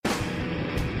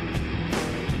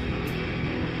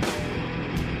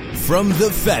From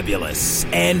the fabulous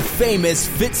and famous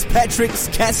Fitzpatrick's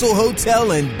Castle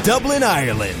Hotel in Dublin,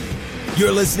 Ireland,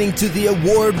 you're listening to the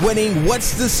award-winning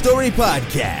What's the Story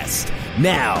podcast.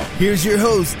 Now, here's your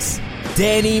hosts,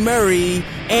 Danny Murray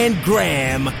and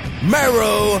Graham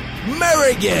Merrow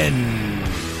Merrigan.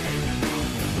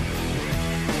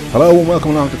 Hello and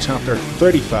welcome along to chapter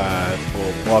 35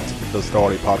 of What's the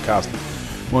Story podcast.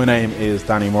 My name is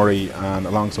Danny Murray, and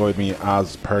alongside me,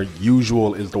 as per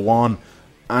usual, is the one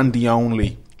and the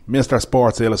only Mr.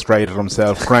 Sports Illustrated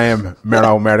himself, Graham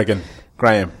Merrow Merrigan.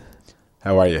 Graham,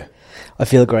 how are you? I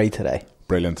feel great today.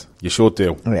 Brilliant. You should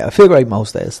do. Yeah, I feel great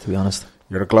most days, to be honest.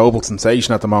 You're a global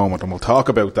sensation at the moment, and we'll talk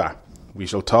about that. We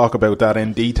shall talk about that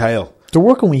in detail. The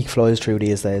working week flies through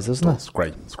these days, doesn't it? It's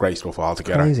great. It's great stuff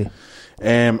altogether. Crazy.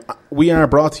 We are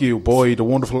brought to you by the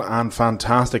wonderful and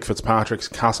fantastic Fitzpatrick's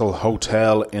Castle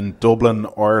Hotel in Dublin,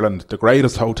 Ireland. The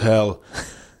greatest hotel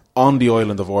on the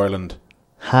island of Ireland.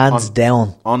 Hands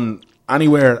down. On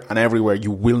anywhere and everywhere, you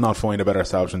will not find a better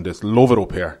establishment than this. Love it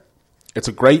up here. It's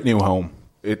a great new home.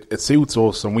 It suits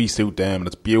us and we suit them, and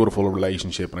it's a beautiful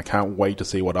relationship, and I can't wait to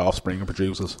see what offspring it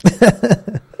produces.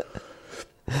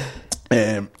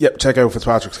 Check out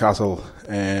Fitzpatrick's Castle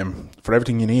for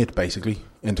everything you need, basically,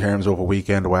 in terms of a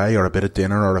weekend away or a bit of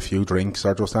dinner or a few drinks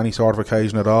or just any sort of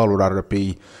occasion at all, whether it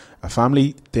be a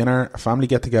family dinner, a family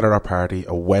get-together or party,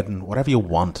 a wedding, whatever you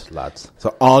want, lads.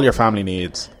 So all your family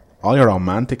needs, all your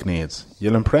romantic needs,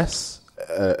 you'll impress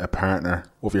a partner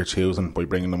of your choosing by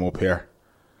bringing them up here.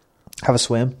 Have a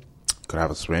swim. Could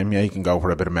have a swim, yeah. You can go for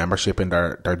a bit of membership in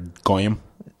their Goyam.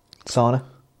 Sauna.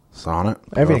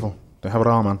 Everything. Beautiful. They have it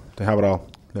all, man. They have it all.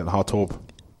 Little hot tub.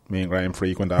 Me and Graham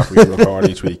frequent after we record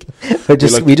each week.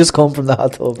 we just come from the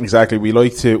hot tub. Exactly. We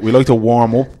like to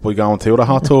warm up by going to the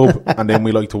hot tub, and then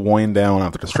we like to wind down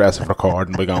after the stress of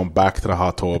recording by going back to the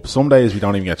hot tub. Some days we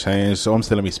don't even get changed, so I'm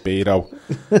still in my Speedo.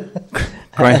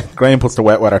 Graham puts the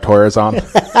wet weather tyres on.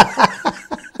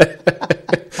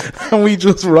 And we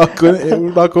just rock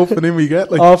up, and then we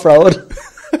get like off-road.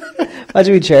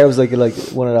 Imagine we chair was like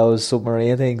one of those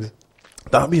submarine things.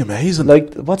 That'd be amazing.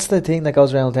 Like, what's the thing that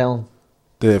goes around town?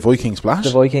 The Viking Splash? The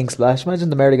Viking Splash.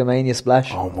 Imagine the Merrigamania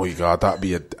Splash. Oh my God, that'd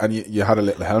be it. And you had a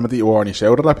little helmet that you wore and you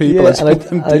shouted at people. Yeah,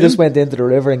 and I just went into the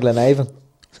river in Glenavon.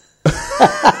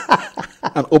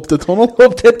 And up the tunnel?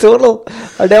 Up the tunnel.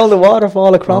 Or down the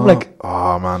waterfall of Cromlech.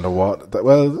 Oh man, the water.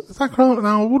 Well, is that Cromlech?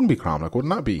 No, it wouldn't be Cromlech,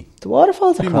 wouldn't that be? The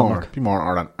waterfall's at Cromlech. Be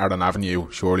more Arden Avenue,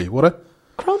 surely, would it?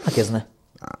 Cromlech, isn't it?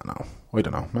 No, I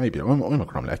don't know. Maybe. I'm a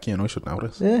Cromlechian, I should know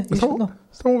this. Yeah, you should know.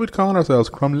 Is that what we'd call ourselves?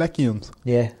 Cromlechians?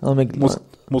 Yeah. Must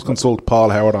consult Paul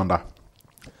Howard on that.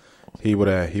 He would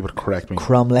correct me.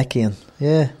 Cromlechian.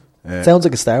 Yeah. Sounds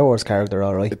like a Star Wars character,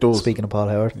 alright. It does. Speaking of Paul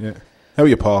Howard. Yeah. How are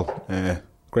you, Paul?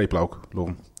 Great bloke.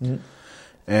 Love him.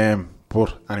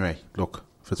 But anyway, look,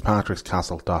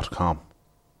 fitzpatrickscastle.com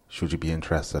should you be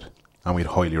interested, and we'd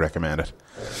highly recommend it.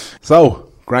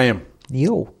 So, Graham.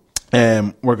 Yo.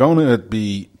 We're going to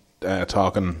be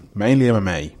talking mainly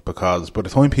MMA, because by the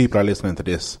time people are listening to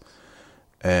this,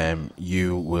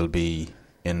 you will be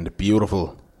in the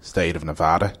beautiful state of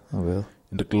Nevada. I will.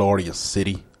 In the glorious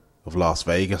city of Las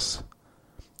Vegas.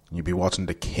 You'll be watching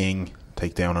the King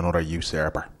take down another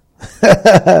usurper.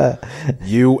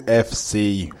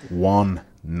 UFC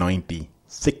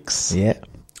 196. Yeah.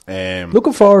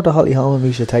 Looking forward to Holly Holm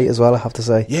and Miesha Tate as well, I have to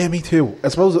say. Yeah, me too. I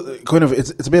suppose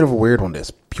it's a bit of a weird one, this,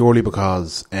 purely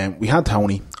because we had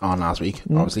Tony on last week,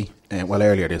 obviously,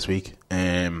 earlier this week,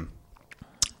 and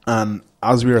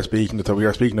as we were speaking to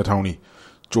Tony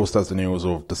just as the news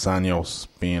of Dos Anjos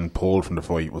being pulled from the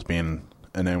fight was being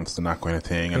announced and that kind of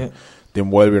thing, and then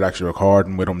while we were actually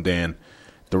recording with him, then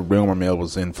the rumour mill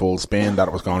was in full spin that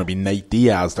it was going to be Nate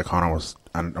Diaz that Conor was,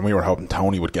 and we were hoping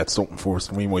Tony would get something first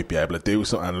and we might be able to do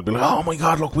something, and it'll be like, oh my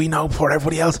God, look, we know before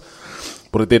everybody else.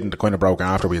 But it didn't. It kind of broke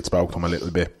after we had spoke to him a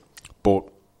little bit. But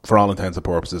for all intents and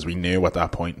purposes, we knew at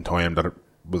that point in time that it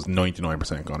was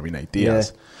 99% going to be Nate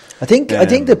Diaz. Yeah. I think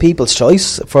the people's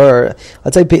choice for,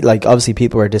 I'd say, like, obviously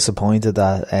people were disappointed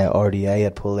that RDA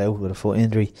had pulled out with a foot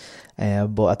injury,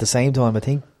 but at the same time, I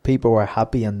think people were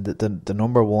happy, and the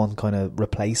number one kind of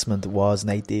replacement was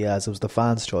Nate Diaz. It was the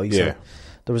fans' choice. Yeah. So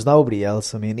there was nobody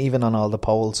else. I mean, even on all the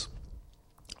polls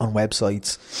on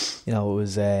websites, it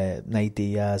was Nate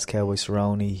Diaz, Cowboy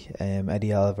Cerrone,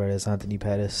 Eddie Alvarez, Anthony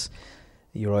Pettis,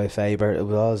 Uriah Faber. It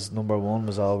was number one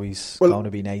was always going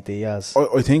to be Nate Diaz.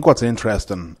 I think what's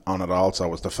interesting on it also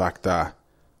was the fact that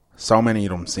so many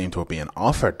of them seem to have been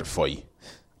offered the fight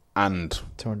and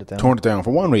turned it down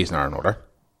for one reason or another.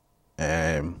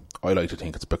 I like to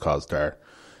think it's because they're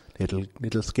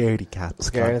little scaredy cats.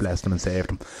 God bless them and save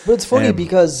them. But it's funny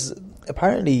because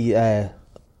apparently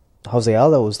Jose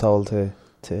Aldo was told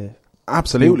to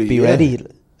absolutely be ready,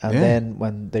 and then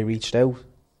when they reached out,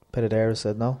 Pedadera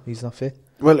said no, he's not fit.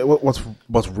 Well,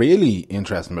 what's really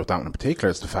interesting about that one in particular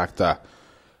is the fact that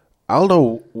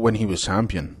Aldo, when he was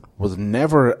champion, was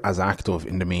never as active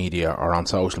in the media or on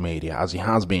social media as he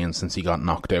has been since he got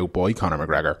knocked out by Conor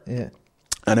McGregor. Yeah.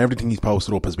 And everything he's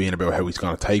posted up has been about how he's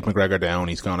going to take McGregor down,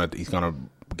 he's going to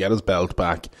get his belt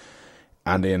back,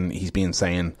 and then he's been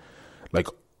saying, like,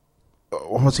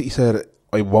 what was it he said?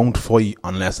 I won't fight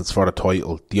unless it's for the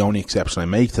title. The only exception I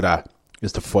make to that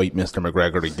is to fight Mr.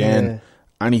 McGregor again. Yeah.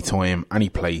 Anytime, any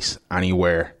place,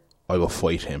 anywhere, I will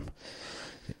fight him.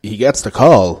 He gets the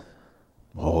call.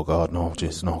 Oh God, no,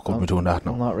 just no, couldn't be doing that.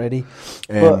 No, I'm not ready.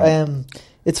 But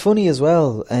it's funny as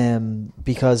well,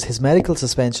 because his medical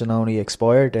suspension only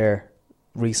expired there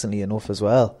recently enough as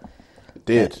well. It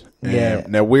did. Yeah.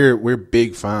 Now we're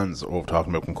big fans of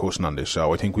talking about concussion on this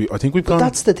show. I think we've gone.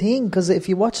 That's the thing, because if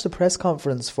you watch the press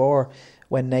conference for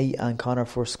when Nate and Conor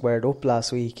first squared up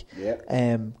last week,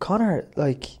 Conor,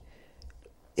 like,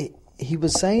 he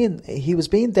was saying, he was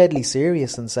being deadly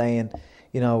serious and saying,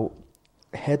 you know,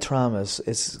 head trauma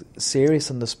is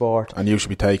serious in the sport, and you should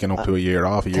be taking up to a year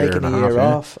off, a year and a half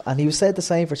off. And he said the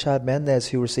same for Chad Mendes,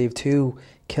 who received 2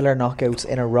 killer knockouts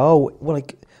in a row. Well,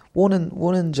 like one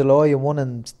in July and one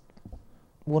in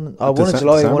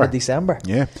July and one in December.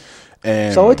 Yeah.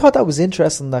 So I thought that was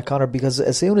interesting, that Conor, because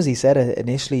as soon as he said it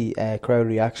initially, crowd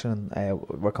reaction,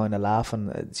 were kind of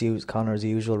laughing. It's Conor's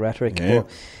usual rhetoric, but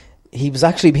he was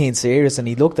actually being serious, and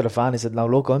he looked at a fan and said, "No,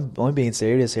 look, I'm being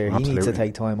serious here. Absolutely. He needs to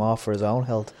take time off for his own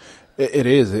health." It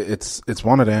is. It's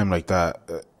one of them like that.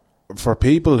 For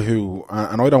people who,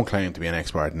 and I don't claim to be an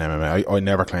expert in MMA. I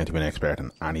never claim to be an expert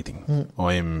in anything.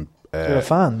 I'm. You're a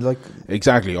fan, like,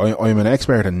 exactly. I'm an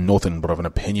expert in nothing, but I have an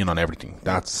opinion on everything.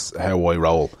 That's how I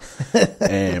roll.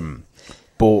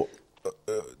 But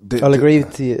I'll agree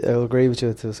with you. I'll agree with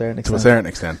you to a certain extent. To a certain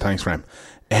extent. Thanks, Graham.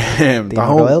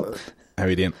 How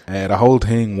you doing? The whole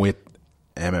thing with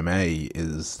MMA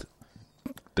is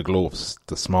the gloves,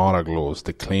 the smaller gloves,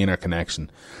 the cleaner connection,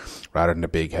 rather than the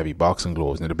big heavy boxing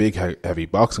gloves. Now, the big heavy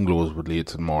boxing gloves would lead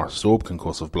to more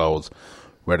subconcussive blows,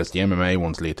 whereas the MMA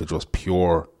ones lead to just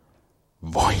pure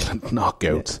violent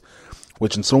knockouts,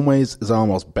 which in some ways is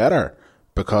almost better,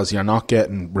 because you're not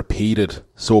getting repeated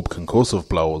subconcussive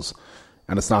blows,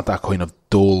 and it's not that kind of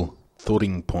dull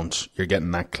thudding punch. You're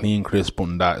getting that clean, crisp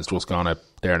one that is just gonna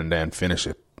there and then finish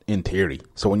it, in theory.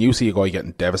 So when you see a guy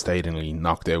getting devastatingly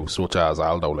knocked out, such as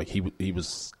Aldo, like he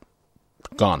was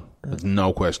gone. There's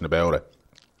no question about it.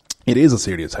 It is a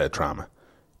serious head trauma.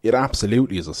 It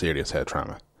absolutely is a serious head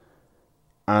trauma.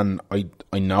 And I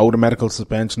know the medical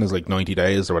suspension is like 90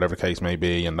 days or whatever the case may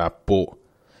be, and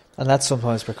that's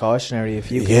sometimes precautionary.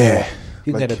 If you can,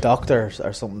 you can get a doctor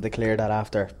or something to clear that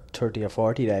after 30 or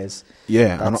 40 days.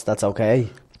 Yeah, that's okay.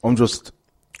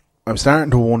 I'm starting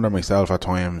to wonder myself at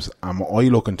times, am I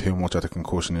looking too much at the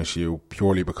concussion issue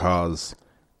purely because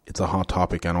it's a hot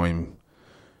topic, and I'm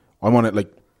on it,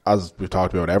 like, as we've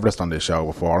talked about Everest on this show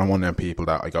before, I'm one of them people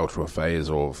that I go through a phase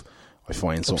of, I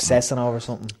find something, obsessing over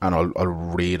something, and I'll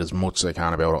read as much as I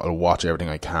can about it, I'll watch everything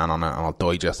I can on it, and I'll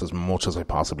digest as much as I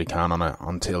possibly can on it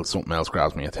until something else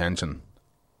grabs my attention.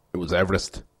 It was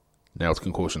Everest, now it's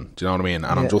concussion. Do you know what I mean?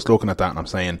 And I'm just looking at that and I'm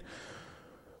saying,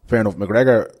 fair enough,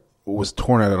 McGregor was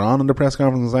turning it on in the press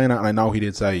conference and saying that, and I know he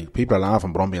did say, people are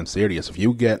laughing, but I'm being serious. If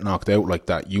you get knocked out like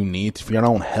that, you need, for your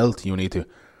own health, you need to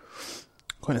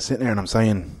kind of sit there, and I'm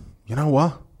saying, you know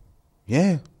what?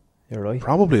 Yeah, you're right.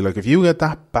 Probably, like, if you get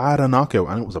that bad a knockout,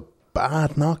 and it was a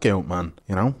bad knockout, man,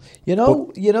 you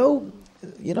know,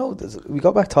 we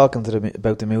got back talking to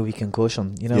about the movie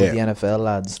Concussion. You know, the NFL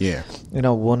lads. Yeah. You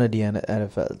know, one of the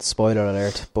NFL, spoiler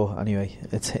alert, but anyway,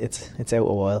 it's out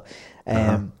a while.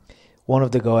 One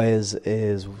of the guys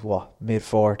is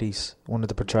mid-40s. One of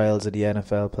the portrayals of the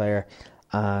NFL player,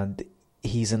 and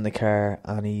he's in the car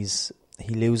and he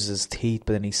loses his teeth,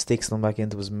 but then he sticks them back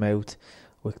into his mouth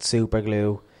with super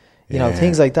glue. You know,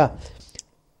 things like that.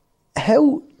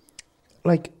 How,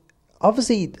 like,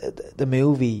 obviously the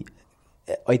movie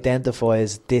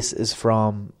identifies this is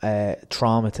from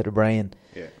trauma to the brain.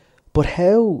 Yeah. But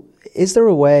how, is there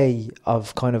a way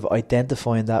of kind of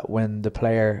identifying that when the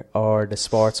player or the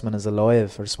sportsman is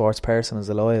alive, or the sports person is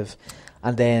alive,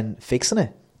 and then fixing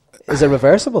it? Is it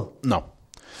reversible? No.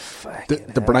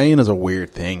 The brain is a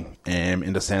weird thing,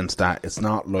 in the sense that it's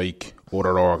not like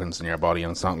other organs in your body,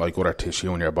 and it's not like other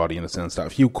tissue in your body, in the sense that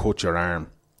if you cut your arm,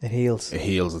 it heals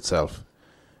itself.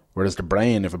 Whereas the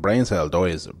brain, if a brain cell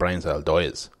dies, a brain cell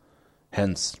dies.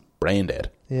 Hence, brain dead.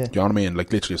 Yeah. Do you know what I mean?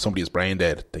 Like, literally, if somebody is brain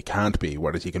dead, they can't be.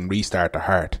 Whereas you can restart the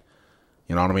heart.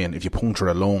 You know what I mean? If you puncture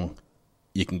a lung,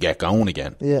 you can get going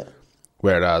again. Yeah.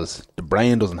 Whereas the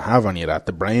brain doesn't have any of that.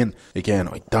 The brain, again,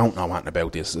 I don't know anything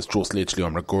about this. It's just literally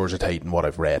I'm regurgitating what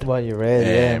I've read. What you read,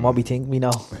 yeah, and what we think we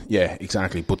know. Yeah,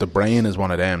 exactly. But the brain is one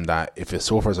of them that if it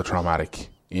suffers a traumatic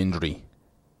injury,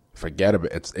 forget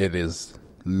about it. It is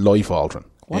life altering.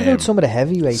 What about some of the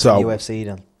heavyweights in the UFC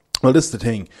then? Well, this is the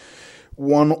thing.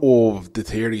 One of the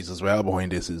theories as well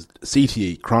behind this is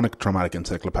CTE, chronic traumatic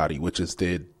encephalopathy, which is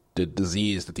the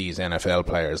disease that these NFL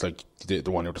players, like the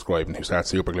one you're describing, who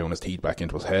starts supergluing his teeth back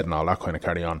into his head and all that kind of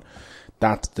carry on,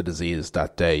 that's the disease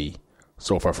that they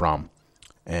suffer from.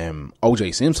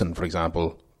 O.J. Simpson, for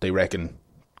example, they reckon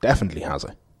definitely has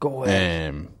it. Go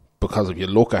away. Because if you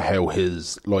look at how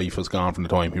his life has gone from the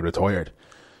time he retired,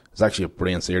 there's actually a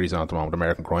brilliant series on at the moment,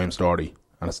 American Crime Story,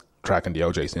 and it's tracking the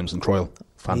O.J. Simpson trial.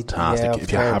 Fantastic. Yeah,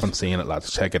 if you haven't seen it,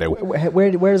 lads, check it out.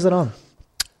 Where is it on?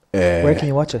 Where can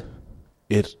you watch it?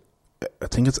 I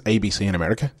think it's ABC in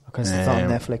America. Okay, so it's not on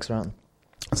Netflix or anything.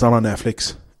 It's not on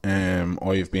Netflix.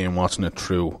 I've been watching it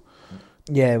through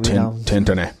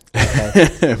Tinternet.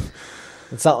 Okay.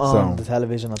 It's not on the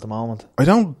television at the moment. I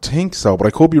don't think so, but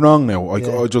I could be wrong now.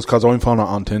 Just because I'm following it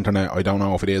on Tinternet, I don't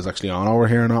know if it is actually on over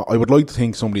here or not. I would like to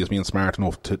think somebody is being smart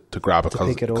enough to grab it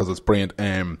because it's brilliant.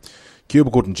 Cuba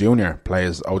Gooding Jr.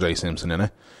 plays O.J. Simpson in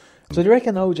it. So do you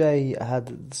reckon O.J.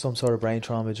 had some sort of brain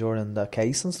trauma during the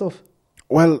case and stuff?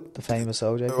 Well, the famous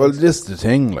O.J. case? Well, this is the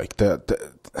thing. Like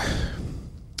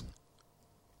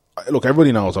look,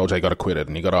 everybody knows O.J. got acquitted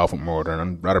and he got off with murder,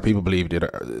 and whether people believe it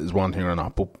is one thing or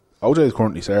not. But O.J. is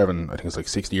currently serving, I think it's like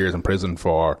 60 years in prison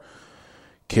for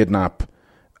kidnap,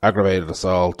 aggravated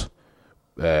assault,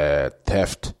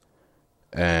 theft,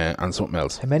 and something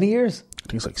else. How many years? I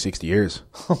think it's like 60 years.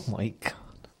 Oh my God.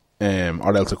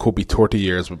 Or else it could be 30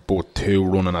 years with both two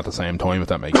running at the same time, if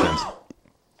that makes sense.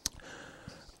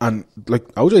 And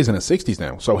like OJ's in his 60s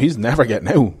now, so he's never getting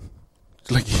out.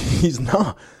 Like he's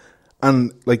not.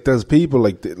 And like there's people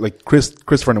like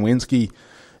Christopher Nowinski,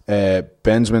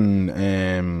 Benjamin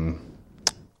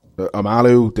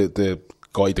Amalu, the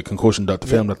guy, the concussion, the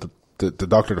film that the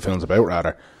doctor the film's about,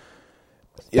 rather.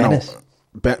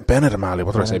 Bennett Amalu.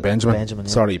 What did I say? Benjamin.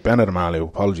 Sorry, Bennett Amalu.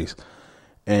 Apologies.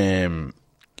 They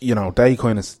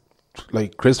kind of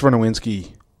like Christopher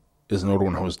Nowinski is another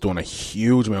one who's done a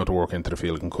huge amount of work into the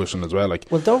field of concussion as well. Like,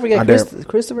 well, don't forget,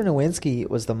 Christopher Nowinski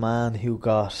was the man who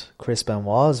got Chris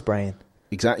Benoit's brain.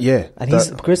 Exactly, yeah. And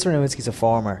Christopher Nowinski's a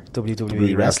former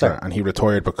WWE wrestler, and he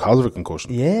retired because of a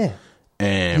concussion. Yeah,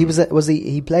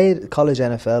 he played college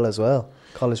NFL as well.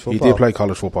 College football. He did play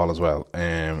college football as well.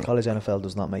 College NFL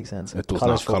does not make sense. It does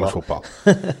college football.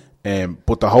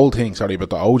 But the whole thing, about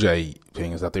the OJ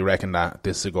thing, is that they reckon that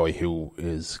this is a guy who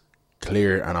is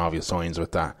clear and obvious signs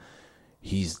with that.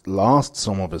 He's lost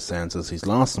some of his senses, he's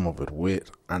lost some of his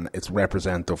wit, and it's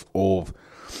representative of.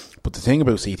 But the thing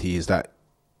about CT is that,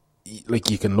 like,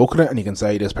 you can look at it and you can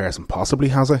say this person possibly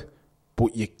has it,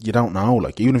 but you don't know.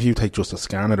 Like, even if you take just a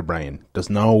scan of the brain, there's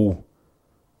no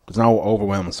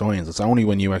overwhelming signs. It's only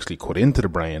when you actually cut into the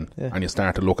brain and you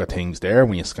start to look at things there,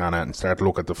 when you scan it and start to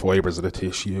look at the fibres of the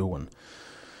tissue and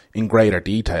in greater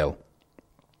detail.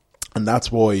 And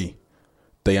that's why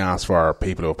they ask for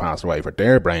people who have passed away for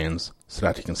their brains, so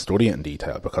that you can study it in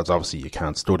detail, because obviously you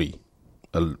can't study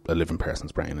a living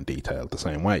person's brain in detail the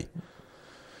same way.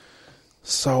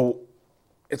 So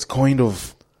it's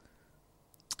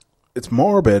it's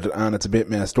morbid and it's a bit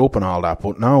messed up and all that,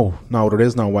 but no, there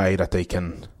is no way that they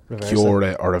can cure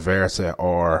it or reverse it.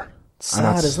 It's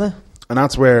sad, isn't it? And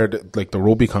that's where the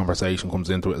rugby conversation comes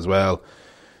into it as well.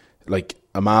 Like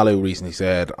Amalu recently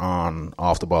said on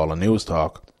Off the Ball and News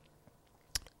Talk,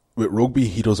 with rugby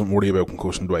he doesn't worry about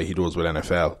concussion the way he does with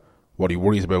NFL. What he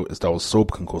worries about is those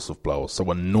subconcussive blows.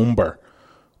 So a number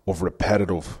of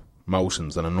repetitive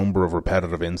motions and a number of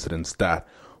repetitive incidents that,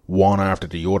 one after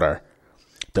the other,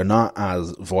 they're not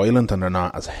as violent and they're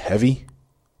not as heavy,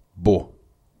 but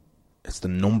it's the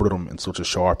number of them in such a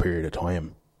short period of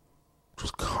time.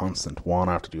 Just constant, one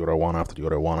after the other, one after the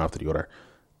other, one after the other.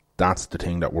 That's the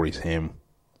thing that worries him.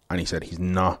 And he said he's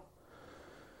not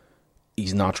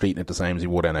treating it the same as he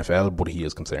would NFL, but he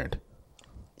is concerned.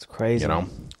 It's crazy.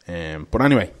 But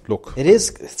anyway, look.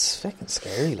 It's fucking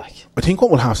scary, like. I think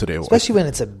what we'll have to do... Especially when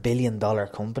it's $1 billion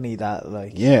company that,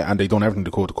 like... Yeah, and they've done everything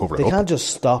to cover it up. They can't just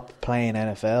stop playing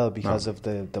NFL because of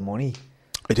the money.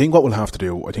 I think what we'll have to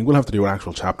do... we'll have to do an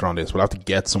actual chapter on this. We'll have to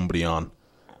get somebody on,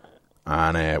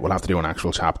 and we'll have to do an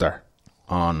actual chapter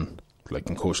on, like,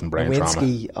 concussion brain trauma.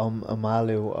 Nowinski,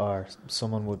 Amalu, or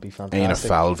someone would be fantastic. Aina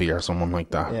Falvey or someone like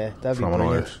that. Yeah, that'd be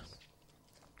brilliant.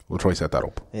 We'll try to set that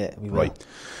up. Yeah, we will. Right.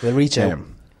 We'll reach out.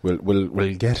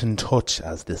 We'll get in touch,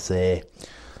 as they say.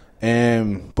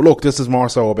 But look, this is more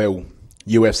so about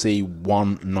UFC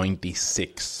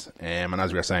 196. And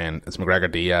as we were saying, it's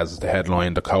McGregor Diaz is the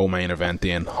headline, the co-main event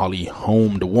in Holly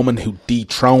Holm, the woman who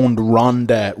dethroned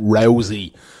Ronda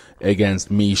Rousey against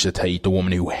Miesha Tate, the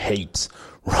woman who hates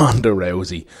Ronda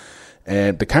Rousey.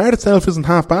 The card itself isn't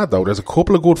half bad though. There's a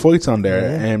couple of good fights on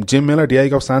there. Yeah. Jim Miller,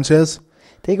 Diego Sanchez.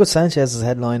 Diego Sanchez is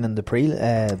headline in the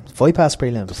Fight Pass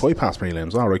prelims. The Fight Pass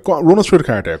prelims. All right, go on, run us through the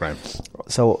card there, Graham.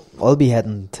 So I'll be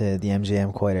heading to the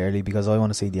MGM quite early because I want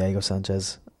to see Diego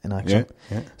Sanchez in action.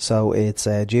 Yeah. So it's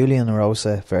Julian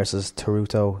Erosa versus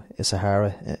Teruto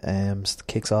Isahara.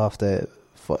 Kicks off the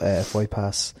Fight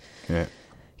Pass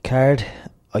card.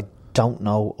 I don't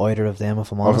know either of them,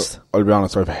 if I'm honest. I'll be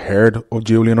honest, I've heard of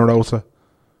Julian Erosa,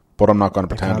 but I'm not going to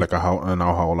pretend like I know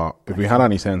a whole lot. If we had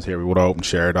any sense here, we would have opened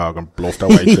Share Dog and bluffed our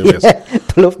way through this.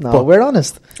 But we're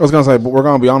honest. I was going to say, but we're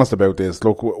going to be honest about this.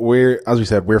 Look, as we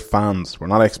said, we're fans. We're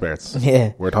not experts.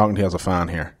 Yeah. We're talking to you as a fan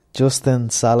here. Justin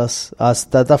Salas.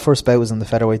 That first bout was in the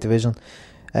featherweight division.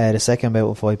 The second bout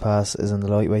of Fight Pass is in the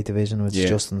lightweight division, which is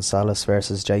Justin Salas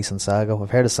versus Jason Sago.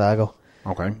 I've heard of Sago.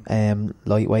 Okay.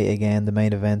 Lightweight again. The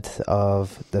main event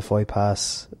of the Fight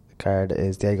Pass card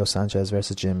is Diego Sanchez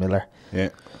versus Jim Miller. Yeah.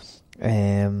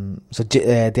 So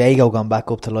Diego gone back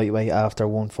up to lightweight after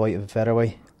one fight in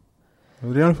featherweight.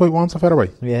 Was the only fight once a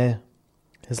featherweight? Yeah.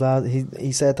 His lad,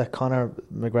 he said that Conor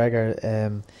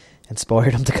McGregor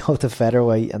inspired him to go to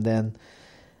featherweight, and then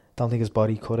don't think his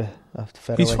body could have after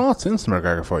featherweight. He's fought since the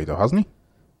McGregor fight though, hasn't he?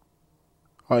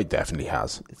 Oh, he definitely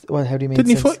has. Well, how do you mean?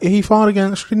 Didn't he fight? Didn't he fight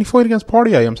against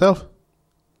Poirier himself?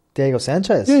 Diego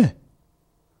Sanchez. Yeah.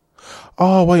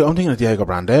 Oh wait, I'm thinking of Diego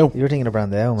Brandao. You're thinking of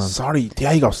Brandao, man. Sorry,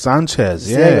 Diego Sanchez.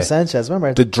 Yeah, Diego Sanchez.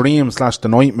 Remember the dream / the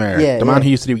nightmare. Yeah, the man who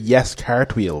used to do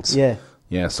cartwheels. Yeah.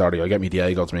 Yeah, sorry, I get me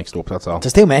Diegos mixed up. That's all.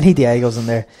 There's too many Diegos in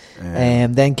there.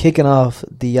 Then kicking off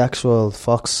the actual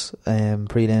Fox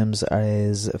prelims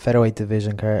is a featherweight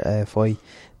division fight.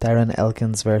 Darren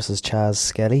Elkins versus Chaz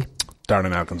Skelly.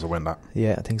 Darren Elkins will win that.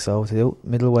 Yeah, I think so too.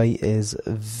 Middleweight is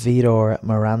Vitor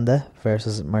Miranda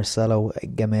versus Marcelo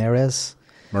Gameres.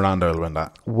 Miranda will win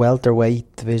that.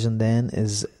 Welterweight division then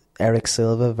is Eric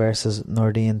Silva versus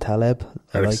Nordine Taleb.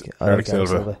 Eric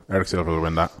Silva will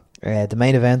win that. The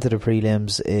main event of the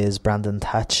prelims is Brandon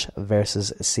Thatch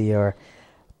versus Seer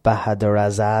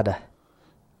Bahadurazada.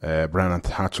 Brandon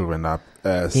Thatch will win that.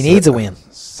 He needs a win.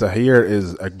 Sahir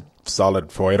is a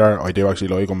solid fighter. I do actually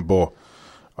like him, but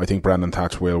I think Brandon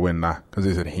Thatch will win that because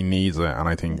he said he needs it, and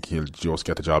I think he'll just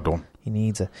get the job done. He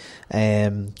needs it.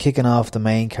 Kicking off the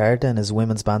main card then is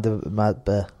women's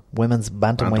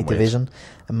bantamweight division.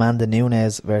 Amanda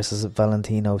Nunes versus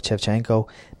Valentino Shevchenko.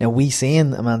 Now we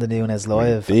seen Amanda Nunes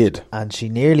live. We did. And she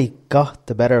nearly got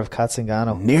the better of Kat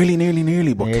Zingano.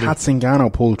 Nearly. But Kat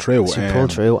Zingano pulled through. She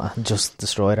pulled through and just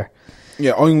destroyed her.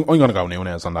 Yeah, I'm going to go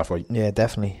Nunes on that fight. Yeah,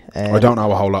 definitely. I don't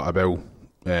know a whole lot about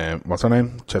what's her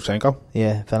name? Shevchenko?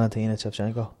 Yeah, Valentina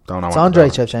Shevchenko. Don't know. It's Andrei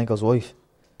Shevchenko's wife.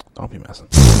 Don't be messing.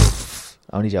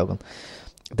 Only joking.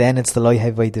 Then it's the light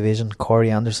heavyweight division.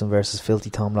 Corey Anderson versus Filthy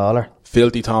Tom Lawler.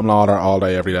 Filthy Tom Lawler all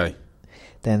day, every day.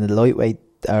 Then the light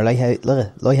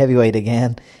heavyweight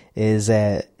again is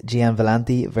Gian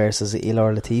Vellante versus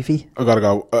Ilor Latifi. I gotta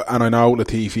go. And I know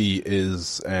Latifi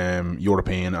is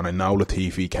European, and I know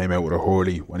Latifi came out with a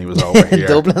hurley when he was over here.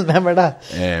 Dublin, remember that?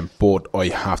 But I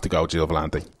have to go Gil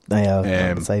Vellante.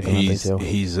 He's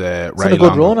he's Ray on a good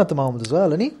Longo. run at the moment as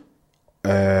well, isn't he?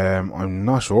 I'm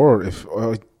not sure if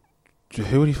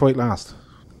who did he fight last?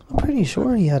 I'm pretty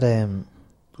sure he had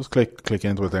just click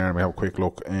into it there and we have a quick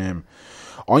look. He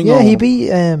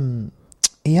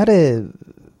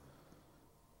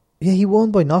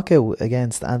won by knockout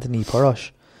against Anthony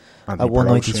Porosh at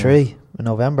 193 in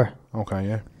November. Okay,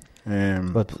 yeah.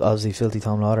 But obviously Filthy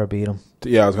Tom Lawler beat him.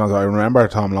 Yeah, I was going to say, I remember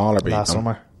Tom Lawler beat him last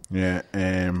summer. Yeah,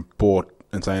 but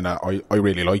in saying that, I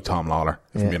really like Tom Lawler,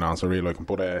 if I'm being honest. I really like him.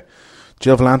 But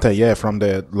Gil Vellante, from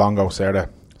the Longo Serra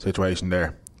situation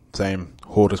there. Same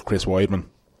hood as Chris Weidman.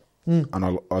 And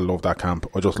I love that camp.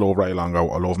 I just love Ray Longo.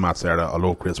 I love Matt Serra. I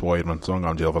love Chris Weidman. So I'm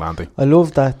going Gil Vellante. I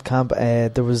love that camp.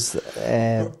 There was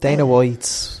Dana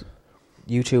White's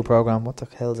YouTube program. What the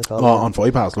hell is it called? On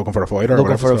Fight Pass, looking for a fighter.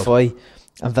 Looking for a fight.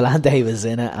 And Vellante was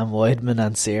in it, and Weidman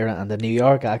and Serra, and the New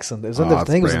York accent. It was I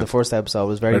think it was in the first episode. It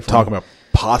was very funny. Talking about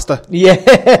pasta.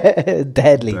 Yeah,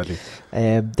 deadly.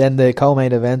 Then the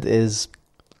co-main event is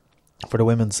for the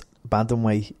women's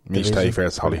bantamweight Miesha Tate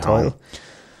versus Holly Holm.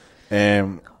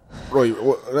 Right,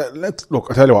 let's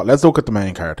look. I tell you what. Let's look at the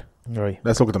main card. Right.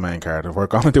 Let's look at the main card. If we're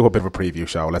going to do a bit of a preview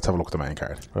show, let's have a look at the main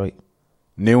card. Right.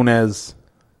 Nunes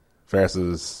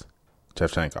versus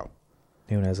Shevchenko.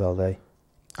 Nunes all day.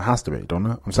 It has to be,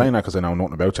 doesn't it? I'm saying that because I know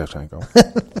nothing about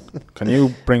Shevchenko. Can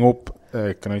you bring up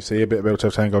can I say a bit about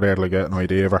Shevchenko there to get an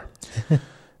idea of her?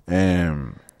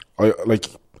 I like.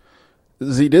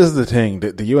 See, this is the thing.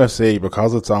 The UFC,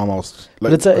 because it's almost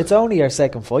like But it's only her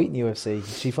second fight in UFC.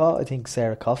 She fought, I think,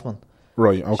 Sarah Kaufman.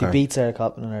 right. Okay. She beat Sarah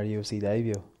Kaufman in her UFC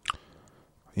debut.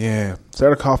 Yeah,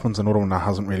 Sarah Kaufman's another one that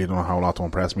hasn't really done a whole lot to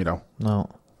impress me though. No,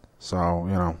 So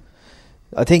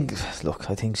I think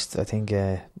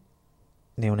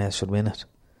Nunes should win it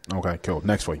okay, cool.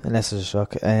 Next fight. unless it's a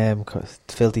shock.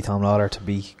 Filthy Tom Lawler to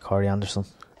beat Corey Anderson.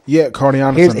 Yeah, Corey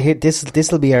Anderson.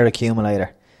 This will be our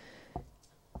accumulator.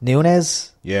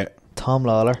 Nunes, Yeah, Tom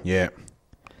Lawler. yeah,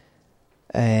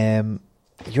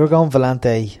 You're going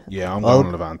Valente. yeah. I'm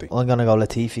going Levante. I'm gonna go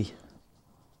Latifi.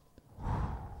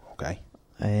 Okay.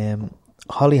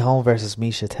 Holly Holm versus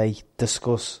Misha Tate.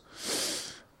 Discuss.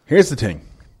 Here's the thing.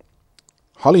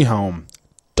 Holly Holm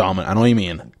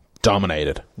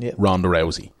dominated Yeah. Ronda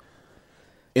Rousey.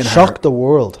 Shocked the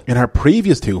world. In her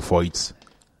previous two fights,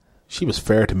 she was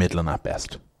fair to middling at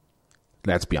best.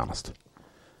 Let's be honest.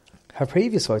 Her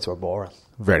previous fights were boring.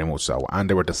 Very much so. And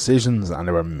there were decisions and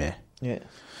they were meh. Yeah,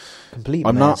 complete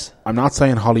I'm mess. not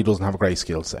saying Holly doesn't have a great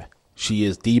skill set. She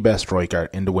is the best striker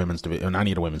in the women's in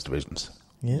any of the women's divisions.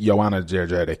 Yeah. Joanna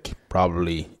Jędrzejczyk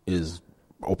probably is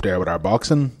up there with our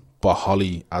boxing, but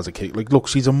Holly as a kick, like, look,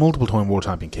 she's a multiple-time world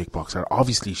champion kickboxer.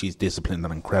 Obviously, she's disciplined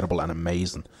and incredible and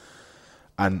amazing.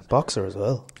 And Boxer as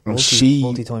well. And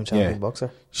Multi-time champion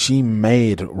boxer. She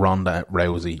made Ronda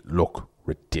Rousey look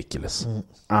ridiculous.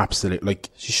 Absolutely, like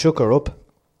She shook her up.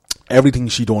 everything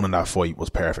she done in that fight was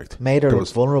perfect. Made her There look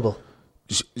vulnerable.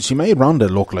 She made Ronda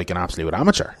look like an absolute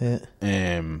amateur.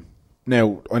 Yeah.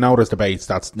 Now, I know there's debates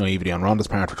that's naivety on Ronda's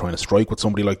part for trying to strike with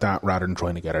somebody like that rather than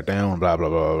trying to get her down, blah, blah,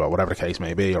 blah, blah, whatever the case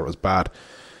may be, or it was bad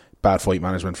fight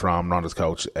management from Ronda's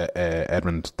coach,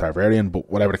 Edmund Tarverian, but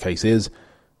whatever the case is,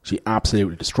 she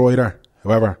absolutely destroyed her.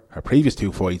 However, her previous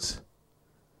two fights,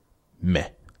 meh,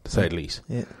 to say the least.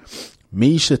 Yeah.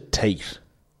 Misha Tate,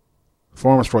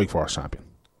 former Strikeforce champion.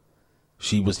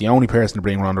 She was the only person to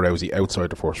bring Ronda Rousey outside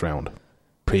the first round,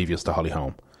 previous to Holly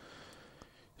Holm.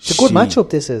 It's a good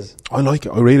matchup, this is. I like it.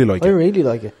 I really like I it. really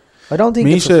like it. I don't think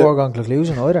it's a foregone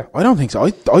conclusion either. I don't think so.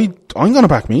 I'm going to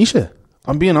back Misha.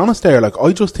 I'm being honest there. Like,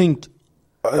 I just think,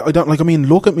 I don't, like, I mean,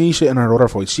 look at Misha in her other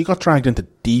fights. She got dragged into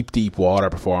deep, deep water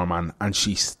before, man, and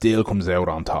she still comes out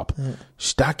on top.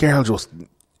 That girl just,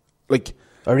 like...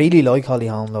 I really like Holly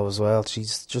Holm though as well.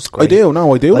 She's just great. I do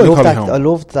like Holly Holm. I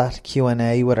loved that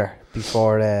Q&A with her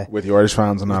before... with the Irish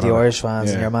fans and that. The Irish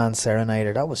fans and your man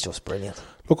Serenader. That was just brilliant.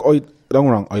 Look, don't get me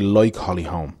wrong, I like Holly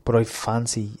Holm. But I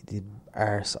fancy the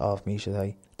arse of Misha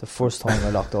Tate. The first time I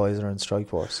locked eyes on her in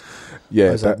Strikeforce. Yeah,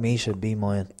 I was like, Misha, be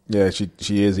mine. Yeah, she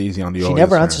is easy on the eyes. She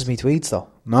never answers me tweets though.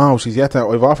 No, she's yet to...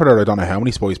 I've offered her I don't know how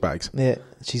many spice bags. Yeah,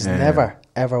 she's never,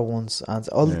 ever once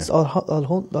answered.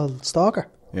 I'll stalk her.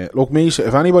 Yeah, look, Misha,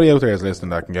 if anybody out there is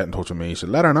listening that can get in touch with Misha,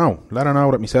 let her know. Let her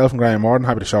know that myself and Graham are more than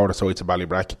happy to show her the sights of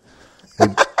Ballybrack.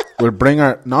 We'll bring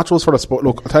her, not just for the...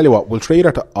 Look, I'll tell you what, we'll treat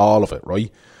her to all of it,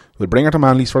 right? We'll bring her to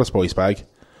Manly's for the spice bag,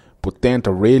 but then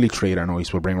to really treat her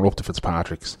nice, we'll bring her up to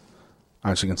Fitzpatrick's,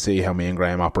 and she can see how me and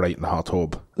Graham operate in the hot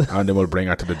tub, and then we'll bring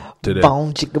her to the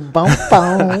Boom, chicka,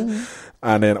 boom, boom.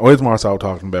 And then I was more so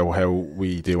talking about how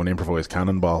we do an improvised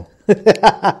cannonball.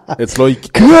 It's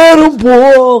like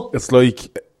cannonball. It's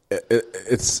like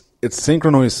it's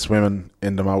synchronized swimming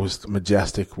in the most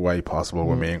majestic way possible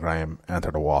when me and Graham enter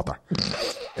the water.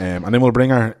 And then we'll bring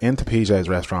her into PJ's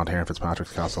restaurant here in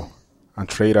Fitzpatrick's Castle and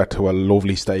treat her to a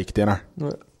lovely steak dinner.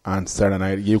 And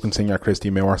serenade. You can sing your Christy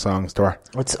Moore songs to her.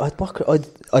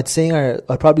 I'd sing her.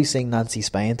 I'd probably sing Nancy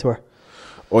Spain to her.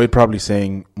 I'd probably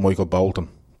sing Michael Bolton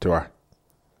to her.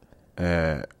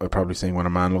 I'd probably sing When a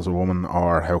Man Loves a Woman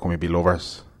or How Can We Be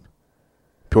Lovers,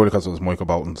 purely because it was Michael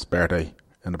Bolton's birthday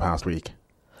in the past week.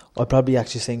 I'd probably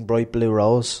actually sing Bright Blue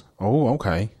Rose. Oh,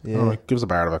 okay. Yeah. All right, give us a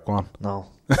bar of it. Go on.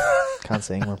 No, can't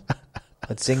sing one.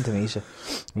 I'd sing to Misha.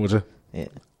 Would you? Yeah.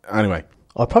 Anyway,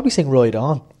 I'd probably sing Ride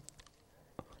On.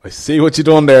 I see what you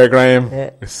done there, Graham. Yeah.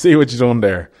 I see what you done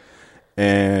there.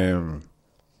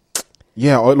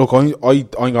 Yeah, I'm going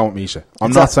with Misha.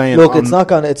 I'm not saying... Look, it's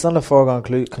not a foregone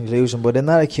conclusion, but in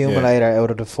that accumulator out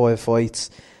of the 5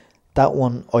 fights, that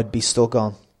one I'd be stuck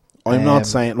on. I'm not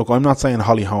saying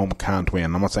Holly Holm can't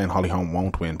win. I'm not saying Holly Holm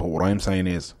won't win, but what I'm saying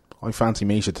is I fancy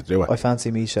Misha to do it. I fancy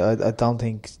Misha. I don't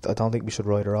think we should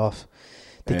write her off.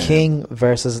 The King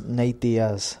versus Nate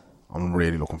Diaz. I'm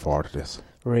really looking forward to this.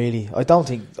 Really, I don't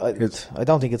think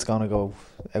it's gonna go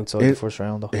outside the first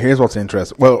round though. Here's what's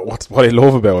interesting. Well, what I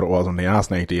love about it was when they asked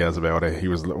Nate Diaz about it, he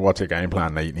was, "What's your game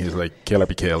plan, Nate?" And he was like, "Kill or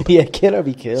be killed." Yeah, kill or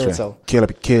be killed. So kill or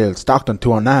be killed. Stockton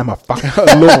to a name. I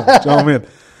fucking love him. Do you know what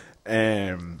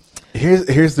I mean?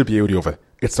 Here's the beauty of it.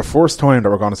 It's the first time that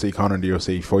we're going to see Conor in the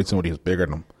UFC fight somebody who's bigger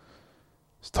than him.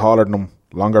 He's taller than him,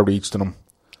 longer reach than him.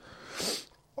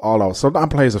 All those. So that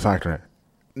plays a factor in it.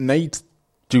 Nate's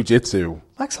jiu-jitsu.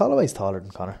 Max Holloway's taller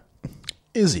than Conor.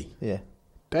 Is he? Yeah.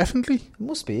 Definitely? He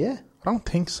must be, yeah. I don't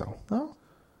think so. No?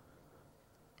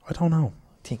 I don't know.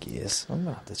 I think he is. I'm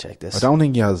going to have to check this. I don't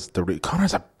think he has the...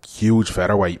 Conor's a huge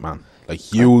featherweight, man. Like,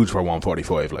 huge for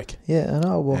 145, like. Yeah, I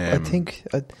know. Well, I think...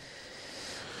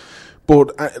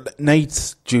 But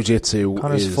Nate's jiu-jitsu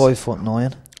Conor's is...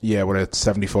 5'9". Yeah, with a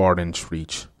 74-inch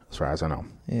reach, as far as I know.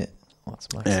 Yeah. What's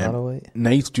Max Holloway?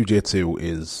 Nate's jiu-jitsu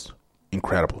is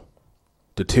incredible.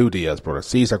 The two Diaz brothers,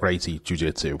 Cesar Gracie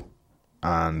jiu-jitsu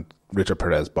and Richard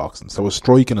Perez boxing. So his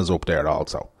striking is up there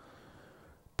also.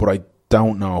 But I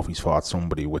don't know if he's fought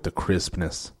somebody with the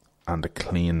crispness and the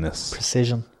cleanness.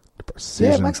 Precision. The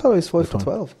precision. Yeah, Max Holloway's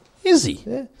 5'12". Is he?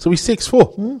 Yeah. So he's 6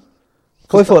 foot.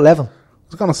 5'11".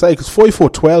 I was going to say, because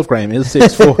 5'12", Graham, is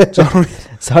 6 foot. Do you know what I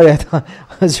mean? Sorry, I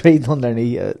was reading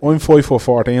underneath. I'm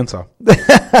 5'14", so.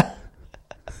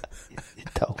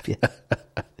 Dope, yeah.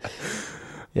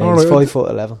 Yeah, he's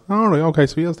 5'11". All right, okay,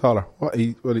 so he is taller.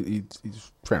 He's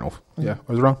fair enough. Yeah,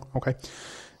 I was wrong. Okay.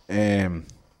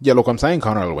 Yeah, look, I'm saying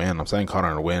Conor will win. I'm saying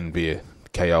Conor will win via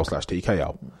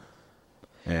KO/TKO.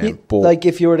 But like,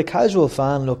 if you were the casual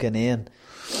fan looking in,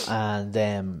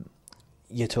 and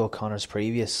you took Conor's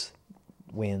previous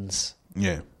wins,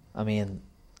 yeah, I mean,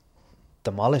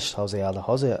 demolished Jose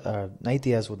Aldo. Nate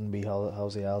Diaz wouldn't be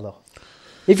Jose Aldo.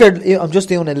 If I'm just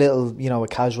doing a little, a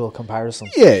casual comparison.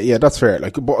 Yeah, that's fair.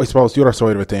 Like, but I suppose the other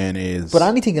side of it then is, but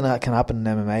anything can happen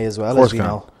in MMA as well, as we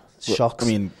know. Shocks. I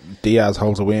mean, Diaz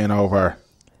holds a win over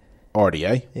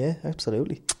RDA. Yeah,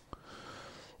 absolutely.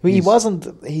 I mean,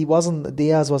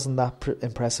 Diaz wasn't that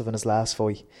impressive in his last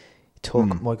fight. He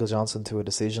took Michael Johnson to a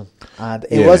decision, and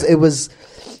he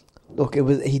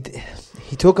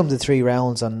took him to 3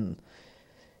 rounds, and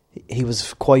he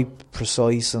was quite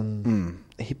precise, and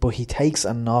but he takes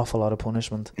an awful lot of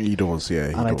punishment. He does, yeah.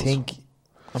 And I'm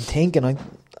thinking,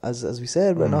 as we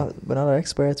said, we're not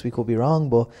experts. We could be wrong,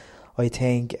 but I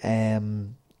think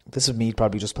this is me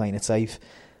probably just playing it safe.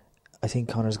 I think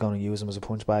Conor's going to use him as a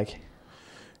punch bag.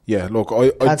 Yeah, look,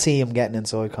 I can't see him getting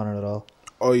inside Conor at all.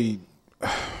 I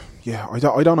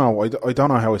don't know. I don't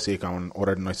know how I see it going,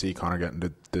 other than I see Conor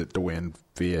getting the win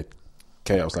via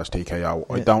KO/TKO.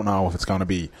 Yeah. I don't know if it's going to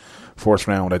be first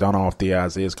round. I don't know if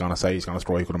Diaz is going to say he's going to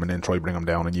strike with him and then try to bring him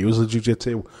down and use the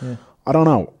jiu-jitsu. Yeah. I don't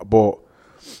know, but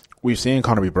we've seen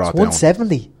Conor be brought down.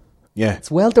 170. Yeah, it's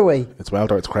welterweight. It's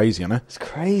welterweight. It's crazy, isn't it? It's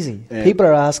crazy. People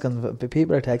are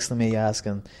texting me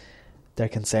asking. They're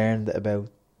concerned about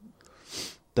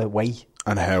the weight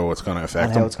and how it's going to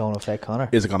affect him. How it's going to affect Conor.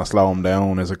 Is it going to slow him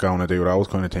down? Is it going to do those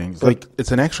kind of things? Like,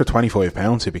 it's an extra 25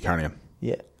 pounds he'd be carrying.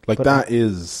 Yeah, like that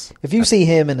is. If you see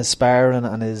him in his sparring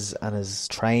and his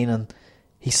training,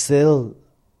 he's still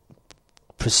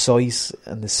precise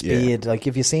in the speed. Yeah. Like,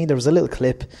 if you seen, there was a little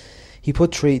clip. He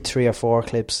put three or four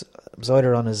clips. It was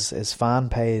either on his fan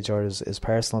page or his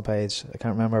personal page. I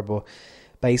can't remember, but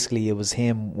basically it was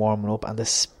him warming up and the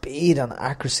speed and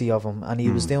accuracy of him, and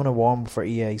he was doing a warm up for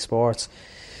EA Sports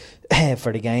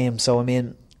for the game. So I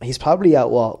mean, he's probably at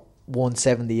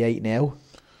 178 now.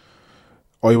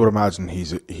 I would imagine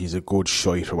he's a good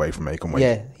shite away from making weight.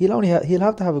 Yeah, he'll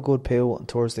have to have a good pull on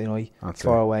Thursday night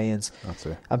for our weigh-ins. That's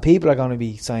it. And people are going to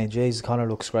be saying, "Jesus, Conor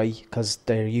looks great," because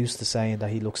they're used to saying that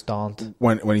he looks daunt.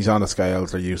 When he's on the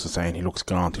scales, they're used to saying he looks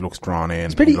gaunt, he looks drawn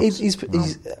in. He's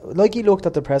like he looked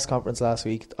at the press conference last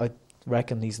week. I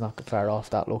reckon he's not far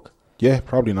off that look. Yeah,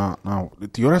 probably not. No,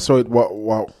 the other side,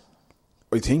 what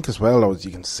I think as well, though, is you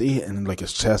can see it in like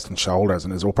his chest and shoulders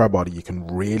and his upper body. You can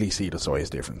really see the size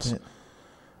difference. Yeah.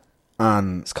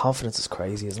 And his confidence is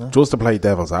crazy, isn't it? Just to play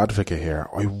devil's advocate here,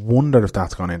 I wonder if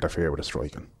that's going to interfere with the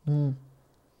striking.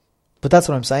 But that's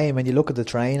what I'm saying. When you look at the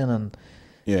training, and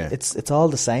it's all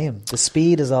the same. The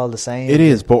speed is all the same. It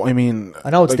is, but I mean, I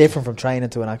know it's different from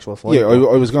training to an actual fight. Yeah,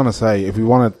 I was going to say, if we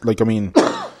want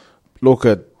to, look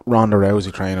at Ronda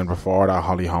Rousey training before that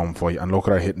Holly Holm fight, and look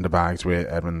at her hitting the bags with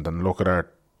Edmund, and look at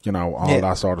her, all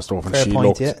that sort of stuff, and she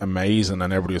looked amazing,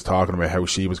 and everybody was talking about how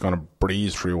she was going to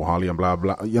breeze through Holly and blah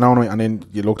blah, you know what I mean? And then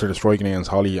you looked at the striking against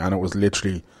Holly, and it was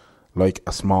literally like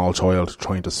a small child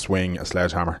trying to swing a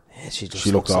sledgehammer. Yeah,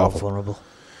 she looked so awful. Vulnerable.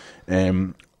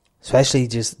 Especially,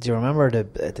 do you remember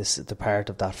the part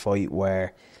of that fight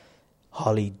where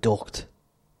Holly ducked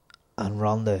and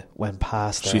Ronda went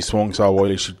past her? She swung so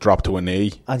wildly she dropped to a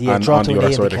knee. And dropped to a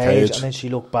knee in the cage, and then she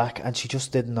looked back and she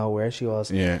just didn't know where she was.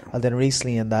 Yeah. And then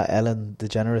recently in that Ellen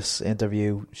DeGeneres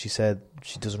interview, she said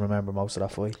she doesn't remember most of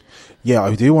that fight. Yeah,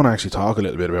 I do want to actually talk a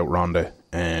little bit about Ronda.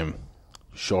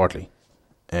 shortly,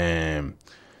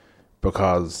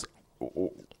 because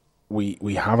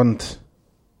we haven't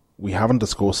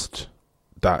discussed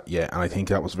that yet, and I think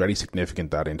that was very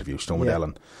significant, that interview she's done with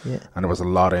Ellen, and there was a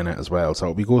lot in it as well.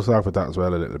 So we go start with that as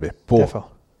well a little bit.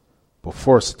 But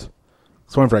first,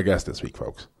 it's time for our guest this week,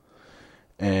 folks.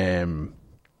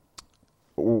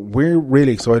 We're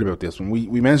really excited about this one.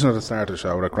 We mentioned at the start of the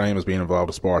show that Graham has been involved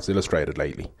with Sports Illustrated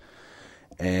lately.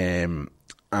 And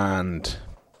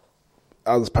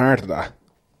as part of that,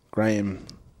 Graham,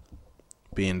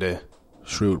 being the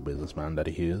shrewd businessman that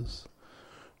he is,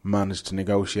 managed to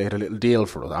negotiate a little deal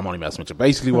for us. I'm only messing with you.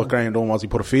 Basically what Graham done was he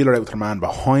put a feeler out with her man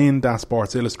behind that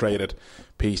Sports Illustrated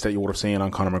piece that you would have seen on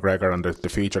Conor McGregor and the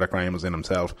feature that Graham was in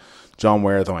himself, John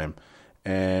Wertheim.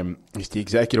 He's the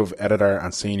executive editor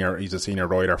and he's a senior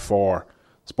writer for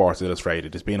Sports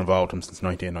Illustrated. He's been involved with them since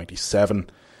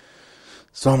 1997.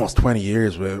 It's almost 20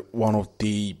 years with one of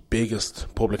the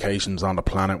biggest publications on the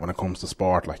planet when it comes to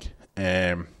sport.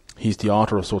 He's the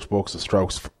author of such books as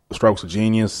Strokes of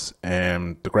Genius,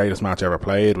 The Greatest Match Ever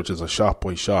Played, which is a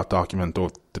shot-by-shot document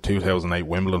of the 2008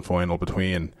 Wimbledon final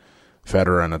between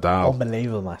Federer and Nadal.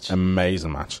 Unbelievable match.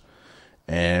 Amazing match.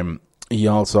 He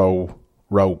also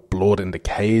wrote Blood in the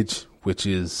Cage, which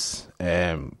is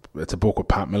it's a book with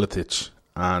Pat Miletich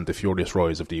and the Furious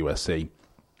Rise of the UFC.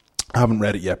 I haven't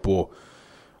read it yet, but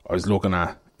I was looking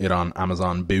at it on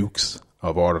Amazon Books.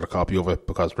 I've ordered a copy of it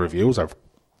because the reviews are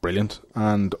brilliant,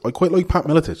 and I quite like Pat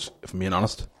Miletich, if I'm being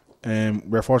honest.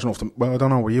 We're fortunate enough to, well, I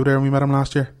don't know, were you there when we met him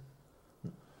last year?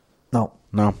 No,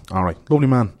 alright, lovely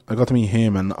man. I got to meet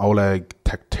him and Oleg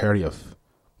Taktariev,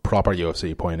 proper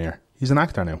UFC pioneer. He's an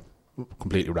actor now.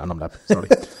 Completely random, that, sorry.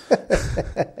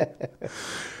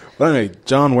 But anyway,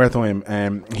 John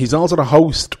Wertheim, he's also the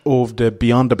host of the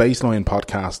Beyond the Baseline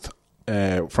podcast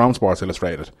from Sports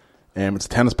Illustrated. It's a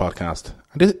tennis podcast.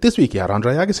 And this week he had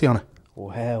Andre Agassi on it.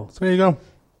 Wow. So there you go.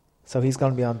 So he's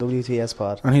going to be on WTS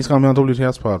Pod. And he's going to be on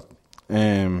WTS Pod.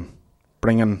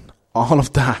 Bringing all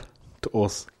of that to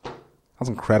us. That's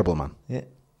incredible, man. Yeah.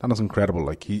 That is incredible.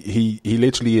 Like, he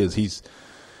literally is. He's,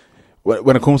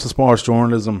 when it comes to sports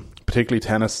journalism, particularly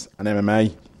tennis and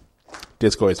MMA,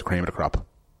 this guy is the cream of the crop.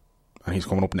 And he's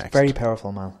coming up next. Very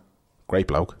powerful man. Great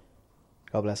bloke.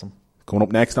 God bless him. Coming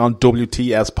up next on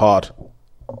WTS Pod.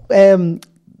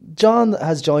 John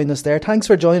has joined us there. Thanks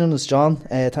for joining us, John.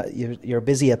 You're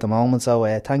busy at the moment,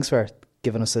 so thanks for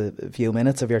giving us a few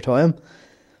minutes of your time.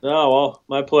 Oh, well,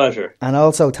 my pleasure. And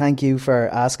also thank you for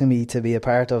asking me to be a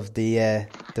part of the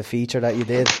feature that you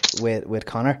did with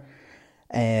Conor.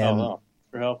 No,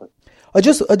 for helping. I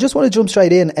just want to jump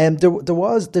straight in.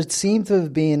 There seemed to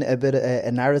have been a bit of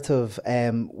a narrative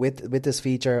with this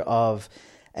feature of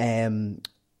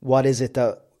what is it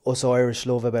that us Irish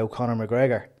love about Conor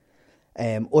McGregor,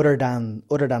 other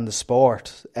than the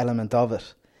sport element of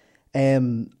it.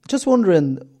 Just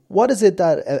wondering, what is it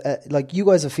that like you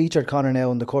guys have featured Conor now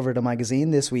on the cover of the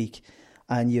magazine this week,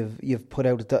 and you've put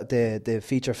out the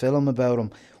feature film about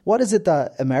him. What is it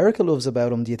that America loves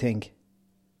about him, do you think?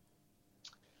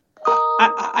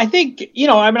 I think,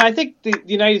 I think the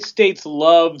United States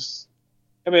loves,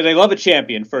 they love a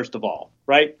champion, first of all,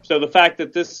 right? So the fact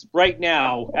that this right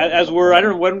now, I don't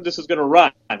know when this is going to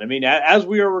run. As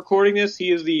we are recording this,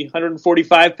 he is the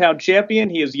 145-pound champion.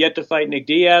 He has yet to fight Nick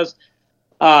Diaz,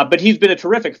 but he's been a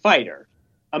terrific fighter.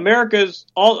 America's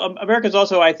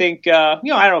also, I think, I don't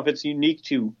know if it's unique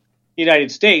to the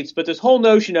United States, but this whole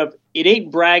notion of it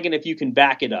ain't bragging if you can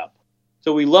back it up.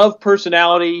 So we love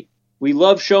personality. We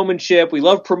love showmanship, we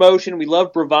love promotion, we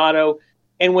love bravado,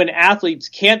 and when athletes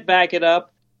can't back it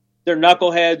up, they're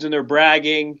knuckleheads and they're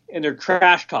bragging and they're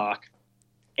trash talk.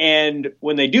 And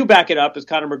when they do back it up, as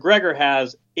Conor McGregor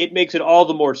has, it makes it all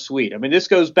the more sweet. This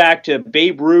goes back to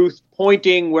Babe Ruth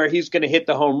pointing where he's going to hit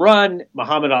the home run.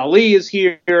 Muhammad Ali is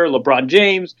here, LeBron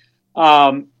James,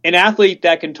 an athlete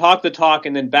that can talk the talk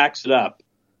and then backs it up.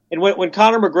 And when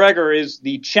Conor McGregor is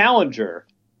the challenger,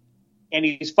 and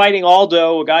he's fighting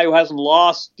Aldo, a guy who hasn't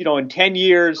lost, in 10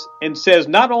 years, and says,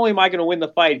 not only am I going to win the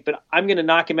fight, but I'm going to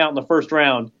knock him out in the first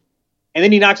round. And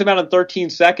then he knocks him out in 13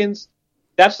 seconds.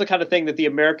 That's the kind of thing that the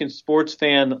American sports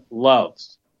fan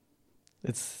loves.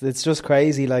 It's just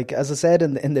crazy. Like, as I said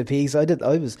in the piece,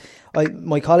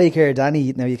 my colleague here,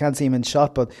 Danny, now you can't see him in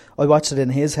shot, but I watched it in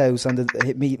his house, and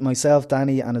myself,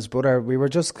 Danny and his brother, we were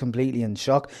just completely in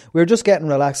shock. We were just getting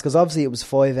relaxed because obviously it was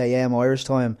 5 a.m. Irish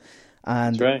time.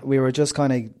 And right. We were just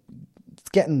kind of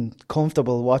getting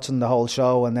comfortable watching the whole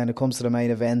show, and then it comes to the main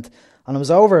event, and it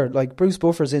was over. Like, Bruce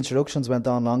Buffer's introductions went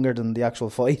on longer than the actual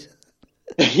fight.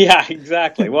 Yeah,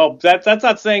 exactly. Well, that's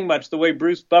not saying much, the way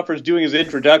Bruce Buffer's doing his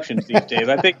introductions these days.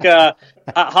 I think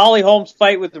Holly Holm's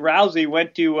fight with Rousey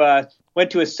went to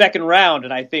went to a second round,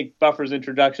 and I think Buffer's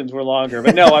introductions were longer.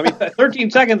 But no, I mean, 13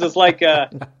 seconds is like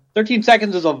 13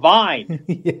 seconds is a vine.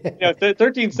 Yeah.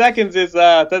 13 seconds is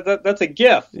that's a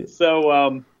gift.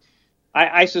 So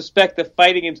I suspect the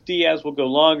fight against Diaz will go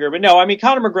longer. But no, I mean,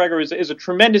 Conor McGregor is a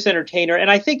tremendous entertainer,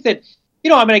 and I think that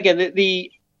I mean, again,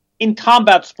 the in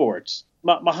combat sports,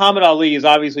 Muhammad Ali is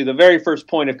obviously the very first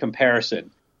point of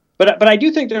comparison. But I do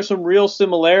think there's some real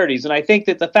similarities, and I think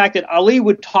that the fact that Ali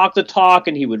would talk the talk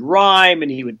and he would rhyme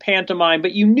and he would pantomime,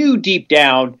 but you knew deep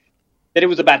down that it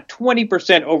was about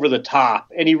 20% over the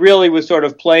top, and he really was sort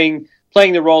of playing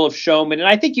the role of showman. And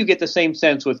I think you get the same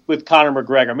sense with Conor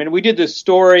McGregor. I mean, we did this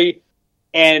story,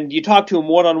 and you talk to him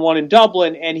one-on-one in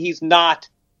Dublin, and he's not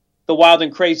the wild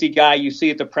and crazy guy you see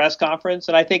at the press conference.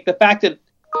 And I think the fact that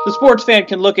the sports fan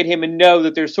can look at him and know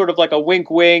that there's sort of like a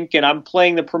wink-wink, and I'm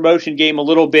playing the promotion game a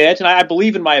little bit, and I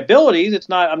believe in my abilities.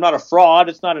 I'm not a fraud.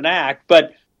 It's not an act,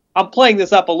 but I'm playing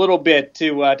this up a little bit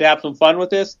to have some fun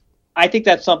with this. I think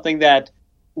that's something that,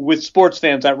 with sports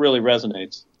fans, that really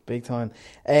resonates. Big time.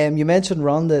 You mentioned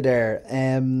Ronda there.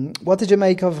 What did you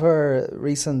make of her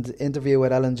recent interview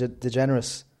with Ellen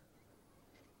DeGeneres?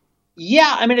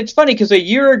 Yeah, I mean, it's funny because a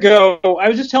year ago, I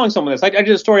was just telling someone this. I did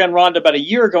a story on Ronda about a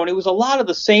year ago, and it was a lot of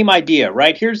the same idea,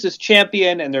 right? Here's this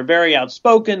champion, and they're very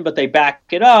outspoken, but they back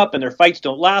it up, and their fights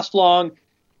don't last long.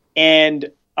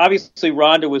 And obviously,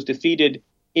 Ronda was defeated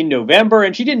in November,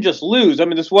 and she didn't just lose. I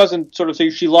mean, this wasn't sort of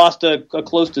she lost a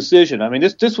close decision. I mean,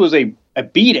 this was a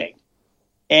beating.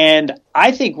 And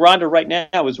I think Ronda right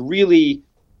now is really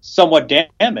somewhat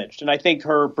damaged. And I think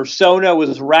her persona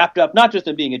was wrapped up not just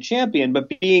in being a champion, but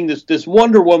being this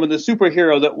Wonder Woman, the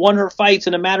superhero that won her fights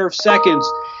in a matter of seconds.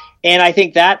 And I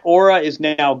think that aura is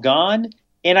now gone.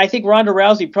 And I think Ronda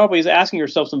Rousey probably is asking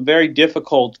herself some very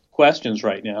difficult questions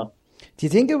right now. Do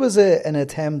you think it was an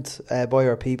attempt by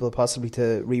her people possibly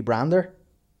to rebrand her?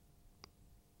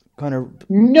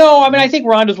 No, I mean, I think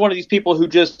Ronda's one of these people who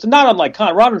just, not unlike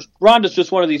Conor, Ronda's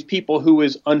just one of these people who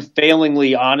is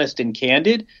unfailingly honest and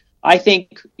candid. I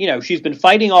think, she's been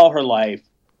fighting all her life,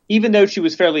 even though she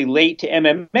was fairly late to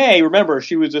MMA. Remember,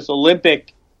 she was this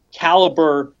Olympic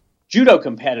caliber judo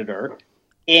competitor.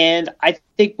 And I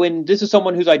think when this is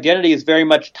someone whose identity is very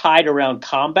much tied around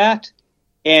combat,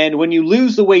 and when you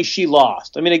lose the way she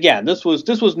lost, I mean, again, this was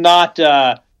not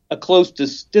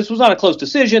this was not a close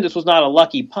decision. This was not a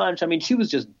lucky punch. I mean, she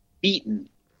was just beaten.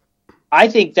 I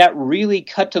think that really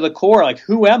cut to the core. Like,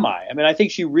 who am I? I mean, I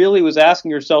think she really was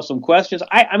asking herself some questions.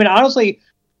 I mean, honestly,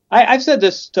 I've said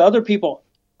this to other people.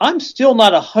 I'm still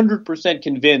not 100%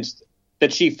 convinced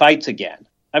that she fights again.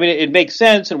 I mean, it makes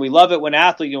sense, and we love it when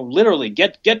athletes, literally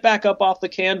get back up off the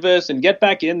canvas and get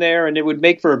back in there, and it would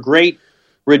make for a great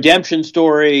redemption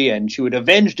story, and she would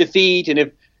avenge defeat. And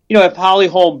if Holly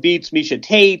Holm beats Miesha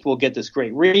Tate, we'll get this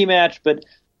great rematch. But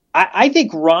I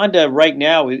think Ronda right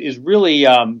now is really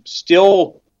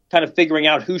still kind of figuring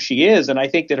out who she is. And I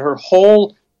think that her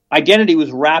whole identity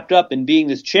was wrapped up in being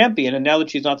this champion. And now that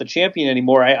she's not the champion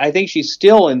anymore, I think she's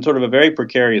still in sort of a very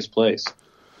precarious place.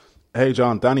 Hey,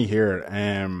 John, Danny here.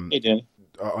 Hey, Danny.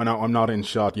 I know I'm not in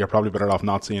shot. You're probably better off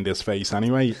not seeing this face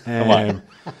anyway.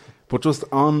 But just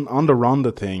on the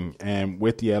Ronda thing,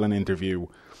 with the Ellen interview,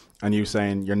 and you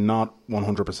saying you're not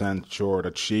 100% sure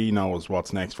that she knows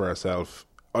what's next for herself,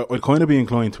 I'd kind of be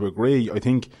inclined to agree. I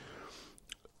think,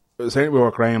 certainly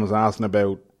what Graham was asking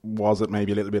about, was it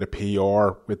maybe a little bit of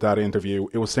PR with that interview?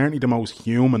 It was certainly the most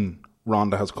human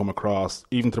Ronda has come across,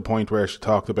 even to the point where she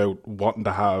talked about wanting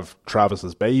to have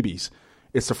Travis's babies.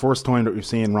 It's the first time that we've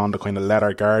seen Ronda kind of let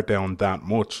her guard down that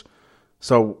much.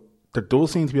 So there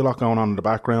does seem to be a lot going on in the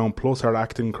background, plus her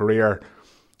acting career.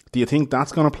 Do you think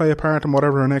that's going to play a part in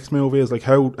whatever her next move is? Like,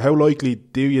 how likely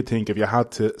do you think, if you had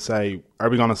to say, are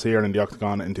we going to see her in the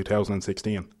Octagon in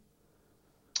 2016?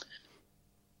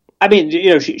 I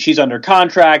mean, she's under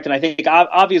contract, and I think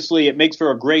obviously it makes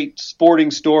for a great sporting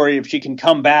story if she can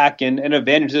come back and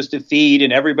avenge this defeat,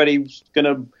 and everybody's going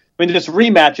to, I mean, this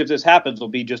rematch, if this happens, will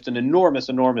be just an enormous,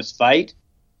 enormous fight.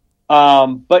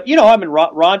 But, I mean,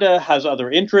 Ronda has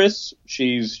other interests.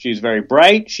 She's very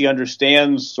bright. She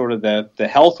understands sort of the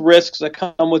health risks that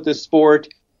come with this sport.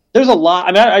 There's a lot.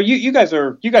 I mean, you guys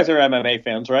are MMA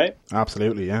fans, right?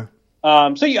 Absolutely, yeah.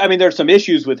 There's some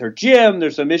issues with her gym.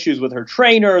 There's some issues with her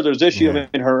trainer. There's issues. I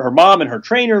mean, her mom and her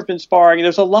trainer have been sparring.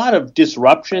 There's a lot of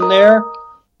disruption there.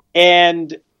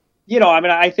 And,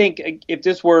 I think if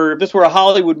this were a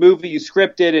Hollywood movie you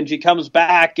scripted and she comes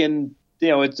back and,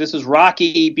 this is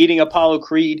Rocky beating Apollo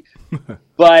Creed.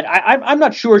 But I'm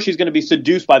not sure she's going to be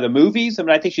seduced by the movies. I mean,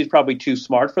 I think she's probably too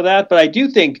smart for that. But I do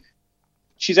think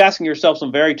she's asking herself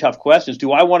some very tough questions.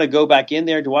 Do I want to go back in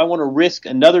there? Do I want to risk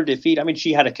another defeat? I mean,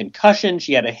 she had a concussion.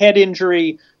 She had a head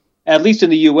injury. At least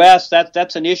in the U.S.,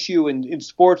 that's an issue in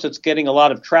sports that's getting a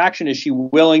lot of traction. Is she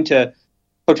willing to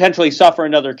potentially suffer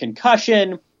another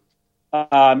concussion?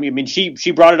 I mean,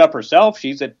 she brought it up herself.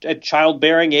 She's at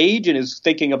childbearing age and is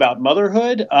thinking about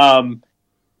motherhood. I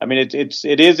mean, it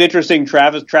is interesting.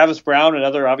 Travis Brown,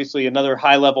 obviously another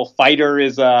high level fighter,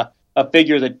 is a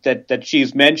figure that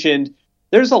she's mentioned.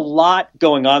 There's a lot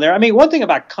going on there. I mean, one thing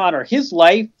about Conor, his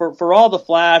life, for all the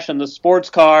flash and the sports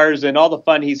cars and all the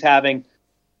fun he's having,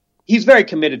 he's very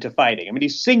committed to fighting. I mean,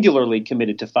 he's singularly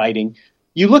committed to fighting.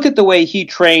 You look at the way he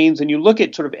trains and you look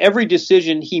at sort of every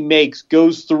decision he makes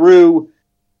goes through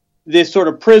this sort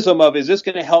of prism of, is this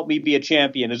going to help me be a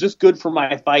champion? Is this good for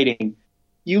my fighting?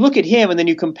 You look at him and then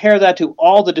you compare that to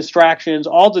all the distractions,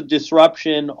 all the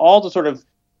disruption, all the sort of,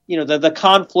 the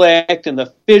conflict and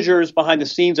the fissures behind the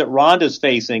scenes that Ronda's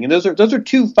facing. And those are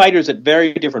two fighters at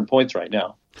very different points right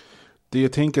now. Do you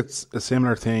think it's a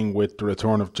similar thing with the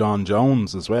return of Jon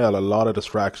Jones as well? A lot of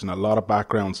distraction, a lot of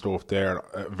background stuff there,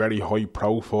 a very high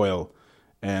profile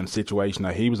situation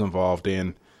that he was involved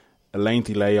in, a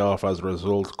lengthy layoff as a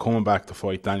result, coming back to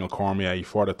fight Daniel Cormier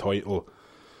for the title.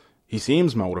 He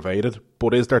seems motivated,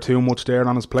 but is there too much there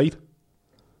on his plate?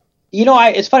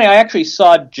 It's funny. I actually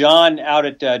saw Jon out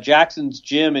at Jackson's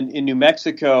gym in New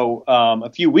Mexico a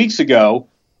few weeks ago.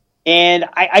 And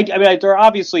I mean, there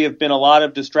obviously have been a lot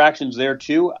of distractions there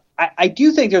too. I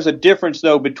do think there's a difference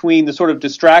though between the sort of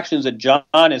distractions that Jon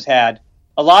has had.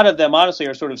 A lot of them honestly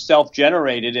are sort of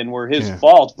self-generated and were his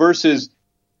fault versus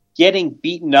getting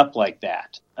beaten up like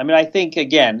that. I mean, I think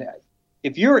again,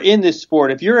 if you're in this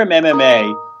sport, if you're in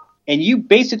MMA and you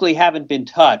basically haven't been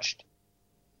touched,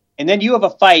 and then you have a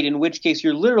fight in which case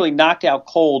you're literally knocked out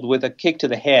cold with a kick to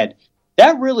the head,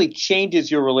 that really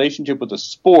changes your relationship with the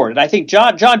sport. And I think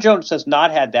Jon Jones has not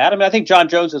had that. I mean, I think Jon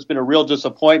Jones has been a real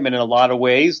disappointment in a lot of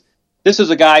ways. This is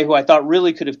a guy who I thought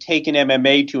really could have taken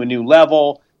MMA to a new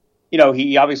level.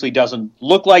 He obviously doesn't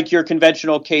look like your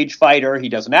conventional cage fighter. He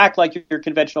doesn't act like your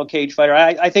conventional cage fighter.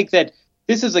 I think that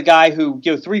this is a guy who,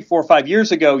 3, 4, 5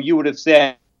 years ago, you would have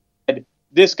said,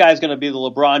 this guy's going to be the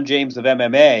LeBron James of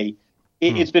MMA.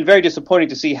 It's been very disappointing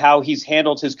to see how he's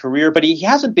handled his career, but he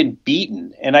hasn't been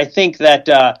beaten. And I think that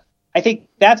the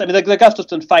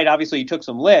Gustafsson fight, obviously he took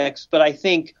some licks, but I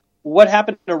think what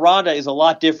happened to Ronda is a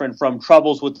lot different from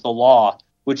troubles with the law,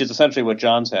 which is essentially what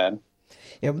Jon's had.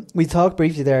 Yeah, we talked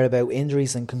briefly there about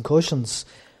injuries and concussions.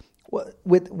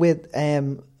 With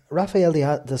Rafael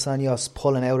dos Anjos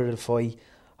pulling out of the fight,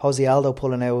 Jose Aldo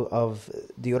pulling out of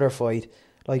the other fight,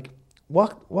 like,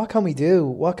 What can we do?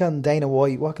 What can Dana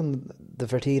White, what can the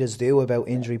Fertittas do about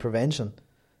injury prevention?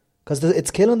 Because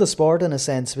it's killing the sport in a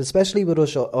sense, especially with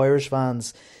us Irish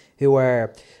fans who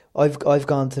are... I've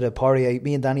gone to the Poirier...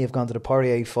 Me and Danny have gone to the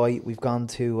Poirier fight. We've gone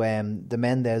to the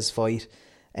Mendes fight.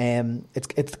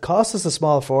 It's cost us a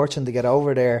small fortune to get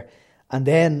over there. And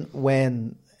then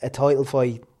when a title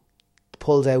fight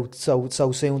pulled out so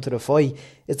soon to the fight,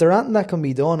 is there anything that can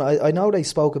be done? I know they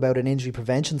spoke about an injury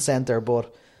prevention centre,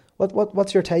 but...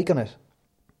 What's your take on it?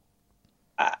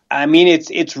 I mean,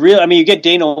 it's real. I mean, you get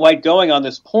Dana White going on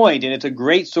this point, and it's a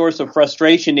great source of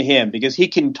frustration to him because he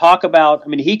can talk about. I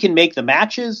mean, he can make the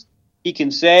matches. He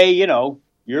can say,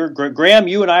 you're Graham,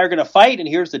 you and I are going to fight, and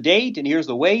here's the date, and here's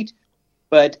the weight.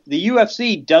 But the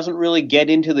UFC doesn't really get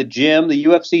into the gym. The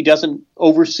UFC doesn't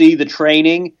oversee the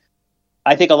training.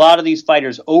 I think a lot of these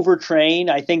fighters overtrain.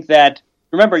 I think that.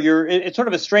 Remember, it's sort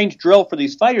of a strange drill for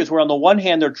these fighters where on the one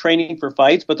hand they're training for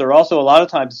fights, but they're also a lot of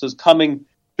times this is coming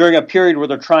during a period where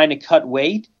they're trying to cut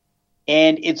weight.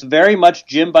 And it's very much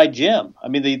gym by gym. I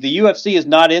mean, the UFC is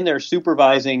not in there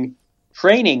supervising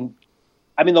training.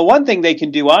 I mean, the one thing they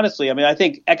can do, honestly, I mean, I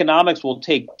think economics will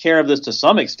take care of this to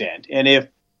some extent. And if,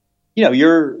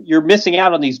 you're missing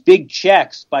out on these big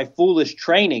checks by foolish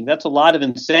training, that's a lot of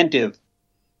incentive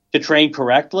to train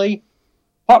correctly.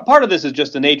 Part of this is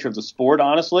just the nature of the sport,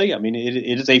 honestly. I mean,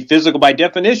 it is a physical, by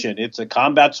definition. It's a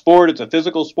combat sport. It's a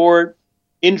physical sport.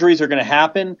 Injuries are going to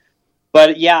happen.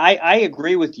 But, yeah, I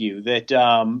agree with you that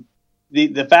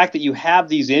the fact that you have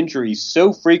these injuries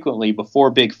so frequently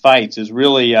before big fights is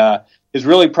really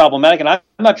problematic. And I'm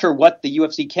not sure what the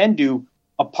UFC can do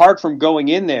apart from going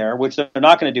in there, which they're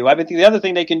not going to do. I think the other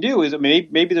thing they can do is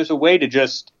maybe there's a way to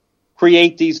just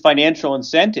create these financial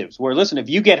incentives where, listen, if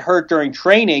you get hurt during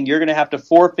training, you're going to have to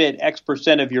forfeit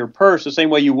X% of your purse the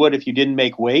same way you would if you didn't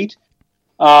make weight.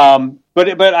 But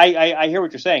I hear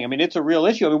what you're saying. I mean, it's a real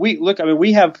issue. I mean,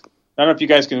 we have, I don't know if you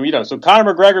guys can, so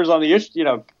Conor McGregor's on the issue,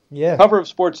 cover of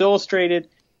Sports Illustrated.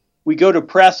 we go to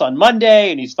press on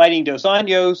Monday, and he's fighting Dos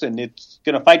Anjos, and it's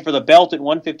going to fight for the belt at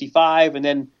 155, and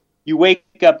then you wake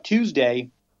up Tuesday,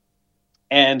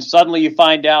 and suddenly you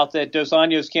find out that Dos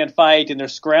Anjos can't fight, and they're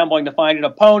scrambling to find an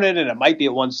opponent, and it might be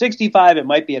at 165, it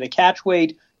might be at a catch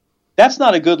weight. That's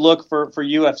not a good look for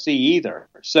UFC either.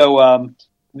 So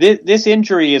this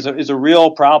injury is a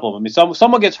real problem. I mean,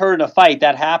 someone gets hurt in a fight,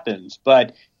 that happens,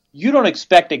 but you don't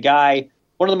expect a guy,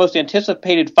 one of the most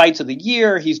anticipated fights of the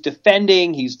year, he's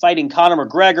defending, he's fighting Conor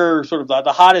McGregor, sort of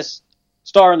the hottest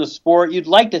star in the sport. You'd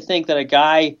like to think that a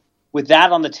guy with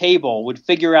that on the table would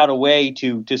figure out a way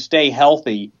to stay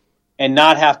healthy and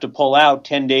not have to pull out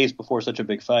 10 days before such a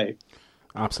big fight.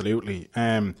 Absolutely.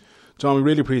 John, we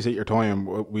really appreciate your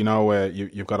time. We know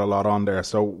you've got a lot on there,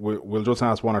 so we'll just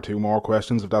ask one or two more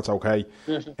questions, if that's okay.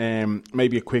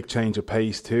 Maybe a quick change of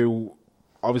pace too.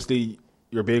 Obviously,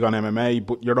 you're big on MMA,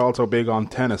 but you're also big on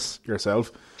tennis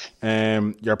yourself.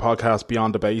 Your podcast,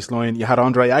 Beyond the Baseline, you had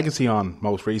Andre Agassi on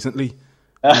most recently.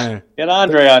 Get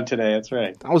Andre on today, that's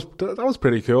right. That was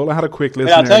pretty cool. I had a quick listen.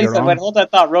 Wait, I'll tell you something. Hold that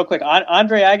thought real quick.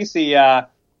 Andre Agassi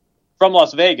from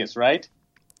Las Vegas, right?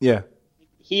 Yeah.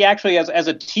 He actually, as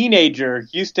a teenager,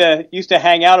 used to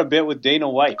hang out a bit with Dana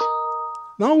White.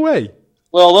 No way.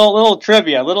 Well, little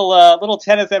trivia, little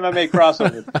tennis MMA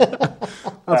crossover.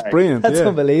 That's brilliant. That's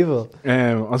unbelievable.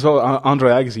 So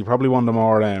Andre Agassi, probably one of the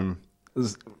more,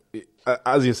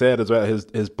 as you said as well,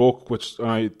 his book, which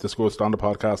I discussed on the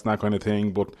podcast and that kind of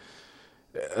thing, but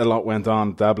a lot went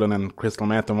on, dabbling in crystal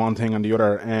meth and one thing and the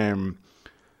other.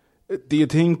 Do you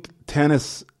think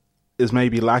tennis is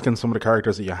maybe lacking some of the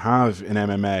characters that you have in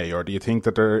MMA, or do you think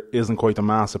that there isn't quite the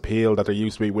mass appeal that there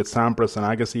used to be with Sampras and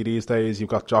Agassi these days? You've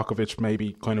got Djokovic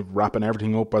maybe kind of wrapping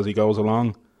everything up as he goes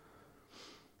along.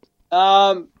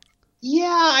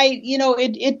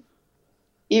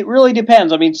 It really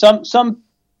depends. I mean, some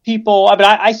people. I mean,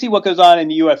 I see what goes on in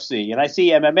the UFC, and I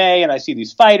see MMA, and I see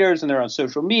these fighters, and they're on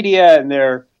social media, and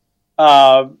there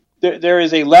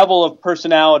is a level of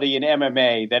personality in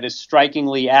MMA that is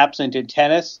strikingly absent in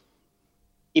tennis.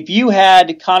 If you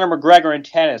had Conor McGregor in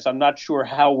tennis, I'm not sure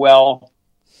how well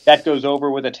that goes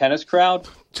over with a tennis crowd.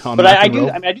 But I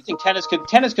do think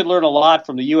tennis could learn a lot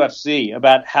from the UFC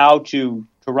about how to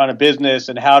run a business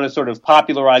and how to sort of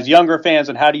popularize younger fans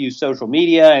and how to use social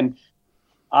media. And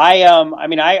I love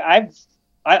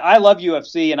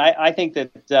UFC, and I think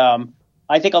that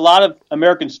I think a lot of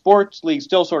American sports leagues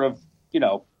still sort of, they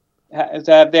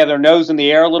have their nose in the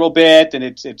air a little bit, and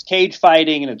it's cage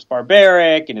fighting, and it's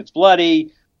barbaric, and it's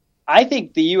bloody. I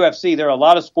think the UFC, there are a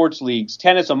lot of sports leagues,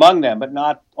 tennis among them, but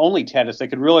not only tennis, they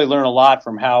could really learn a lot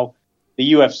from how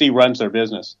the UFC runs their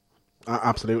business.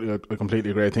 Absolutely, I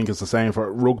completely agree. I think it's the same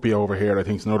for rugby over here. I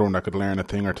think it's another one that could learn a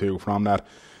thing or two from that.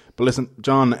 But listen,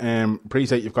 John,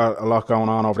 appreciate you've got a lot going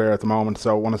on over there at the moment,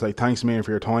 so I want to say thanks a million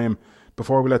for your time.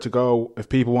 Before we let you go, if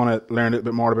people want to learn a little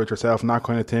bit more about yourself and that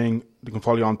kind of thing, they can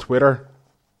follow you on Twitter.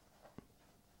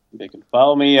 They can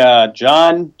follow me,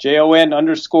 John,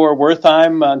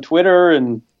 JON_Wertheim on Twitter,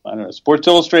 and I don't know, Sports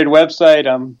Illustrated website.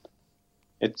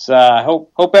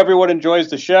 Hope everyone enjoys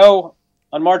the show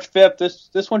on March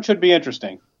 5th. This one should be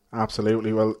interesting.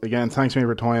 Absolutely. Well, again, thanks for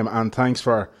your time, and thanks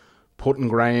for putting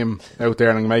Graham out there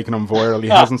and making him viral. He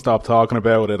hasn't stopped talking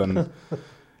about it, and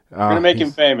we're going to make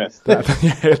him famous.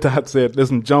 That's it.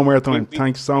 Listen, John Wertheim,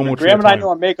 thanks so much for your Graham time. and I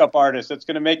know a makeup artist that's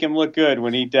going to make him look good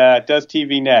when he does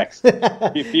TV next.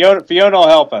 Fiona will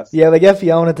help us. Yeah, we get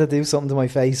Fiona to do something to my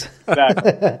face.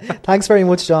 Exactly. Thanks very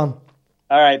much, John.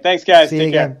 All right. Thanks, guys. See you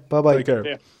again. Bye-bye. Take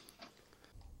care.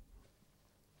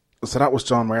 So that was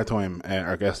John Wertheim,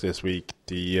 our guest this week.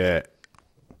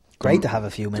 Great to have a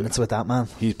few minutes with that man.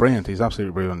 He's brilliant. He's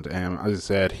absolutely brilliant. As I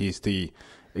said, he's the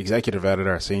executive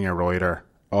editor, senior writer,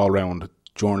 all-round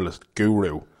journalist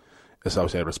guru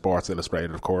associated with Sports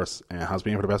Illustrated, of course, has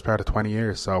been for the best part of 20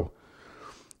 years. So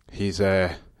he's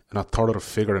an authoritative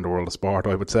figure in the world of sport,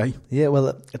 I would say. Yeah,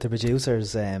 well, the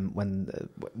producers, when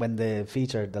the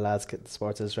feature, the lads,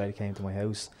 Sports Illustrated, came to my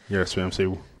house. Your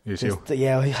swimsuit issue.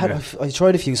 I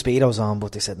tried a few speedos on,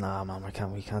 but they said, "Nah, man, we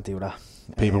can't do that."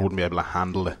 People wouldn't be able to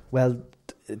handle it. Well,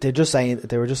 they were just saying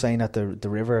that the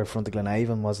river in front of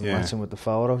Glenavon wasn't matching with the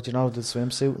photo. Do you know, the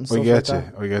swimsuit and stuff like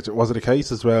that? I get you. Was it a case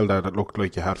as well that it looked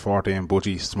like you had 14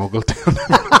 budgies smuggled down?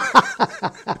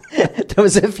 There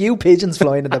was a few pigeons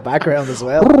flying in the background as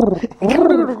well.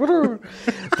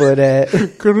 But I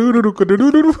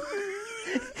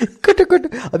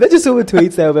bet you someone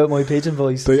tweets now about my pigeon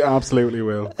voice. They absolutely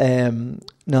will. The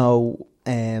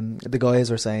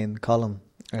guys were saying, Colin,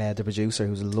 the producer,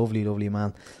 who's a lovely, lovely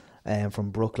man,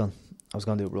 from Brooklyn. I was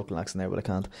going to do a Brooklyn accent there, but I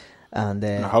can't. And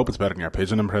I hope it's better than your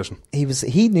pigeon impression.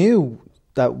 He knew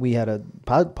that we had a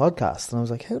podcast, and I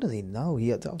was like, how does he know?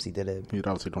 He obviously did it. He'd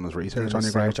obviously done his research on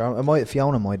your ground.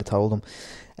 Fiona might have told him.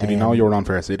 Did he know you were on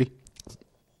Fair City?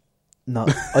 No,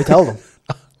 I told him.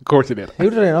 Of course he did. Who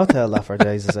did I not tell that, for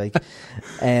Jesus' sake?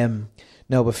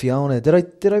 No, but Fiona,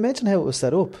 did I mention how it was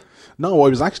set up? No, I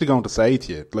was actually going to say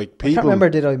to you, like, people. I can't remember.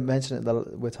 Did I mention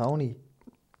it with Tony?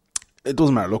 It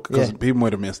doesn't matter. Look, because people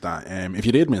might have missed that. If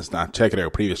you did miss that, check it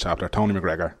out. Previous chapter. Tony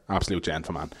McGregor, absolute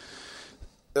gentleman.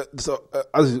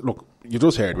 Look, you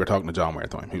just heard we were talking to John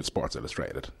Wertheim, who's Sports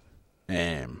Illustrated.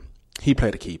 He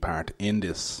played a key part in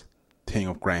this thing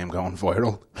of Graham going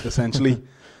viral, essentially.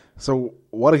 So,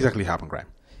 what exactly happened, Graham?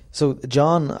 So,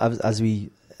 John, as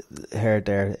we heard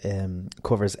there,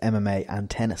 covers MMA and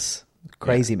tennis.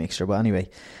 Crazy mixture, but anyway.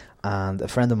 And a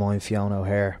friend of mine, Fiona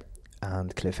O'Hare,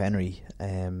 and Cliff Henry,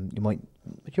 you might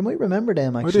remember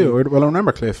them, actually. I do. Well, I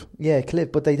remember Cliff. Yeah,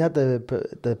 Cliff, but they had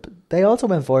they also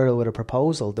went viral with a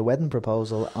proposal, the wedding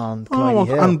proposal on Clyde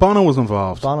Hill. And Bono was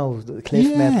involved.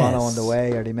 Cliff met Bono on the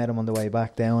way, or they met him on the way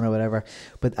back down, or whatever.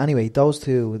 But anyway, those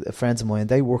two friends of mine,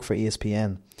 they work for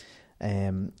ESPN.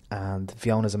 And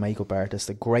Fiona's a makeup artist,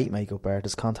 a great makeup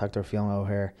artist. Contact her, Fiona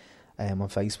O'Hare, on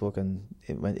Facebook, and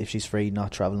if she's free,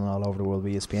 not travelling all over the world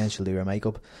with ESPN, she'll do her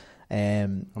makeup. I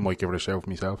might give her a shout for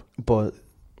myself. But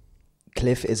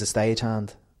Cliff is a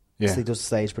stagehand. Yeah. So he does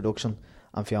stage production,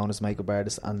 and Fiona's a makeup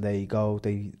artist, and they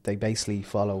basically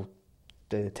follow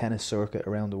the tennis circuit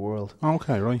around the world.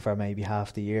 Okay, right. For maybe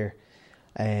half the year.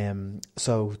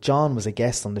 So John was a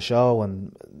guest on the show,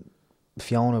 and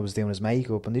Fiona was doing his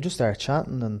makeup, and they just started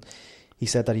chatting, and he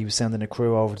said that he was sending a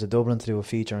crew over to Dublin to do a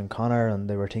feature in Connor, and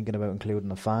they were thinking about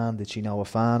including a fan. Did she know a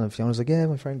fan? And Fiona was like, yeah,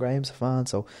 my friend Graham's a fan.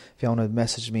 So Fiona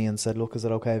messaged me and said, look, is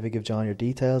it okay if I give John your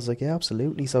details? Like, yeah,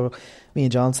 absolutely. So me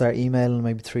and John started emailing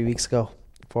maybe 4 weeks ago.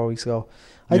 Yeah.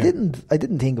 I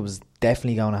didn't think it was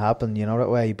definitely going to happen, you know, that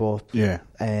way, but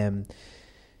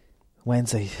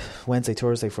Wednesday,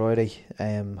 Thursday, Friday,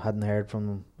 hadn't heard from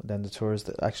them. Then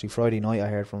actually Friday night I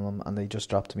heard from them, and they just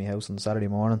dropped to my house on Saturday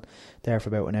morning, there for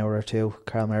about an hour or two.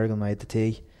 Carl Merrigan made the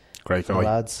tea. Great guy. The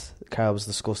lads, Carl was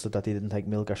disgusted that they didn't take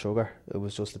milk or sugar. It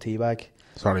was just a tea bag.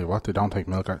 Sorry, what? They don't take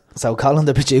milk? So Colin,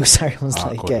 the producer, was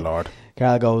like, good Lord.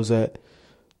 Carl goes, how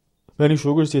many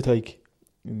sugars do you take?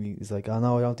 And he's like, oh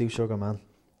no, I don't do sugar, man.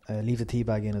 Leave the tea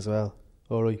bag in as well.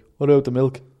 Alright, what about the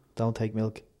milk? Don't take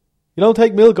milk. You don't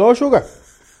take milk or sugar?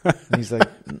 And he's like,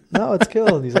 no, it's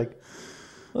cool. And he's like,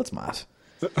 that's mad.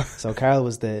 So Carl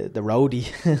was the roadie,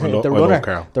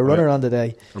 the runner on the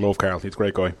day. I love Carl. He's a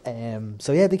great guy.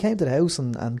 So yeah, they came to the house,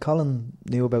 and Colin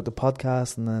knew about the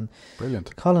podcast, and then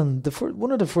brilliant. Colin,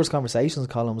 one of the first conversations,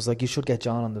 Colin was like, you should get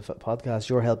John on the podcast.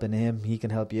 You're helping him, he can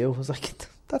help you. I was like,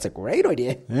 that's a great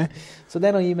idea. Yeah. So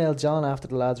then I emailed John after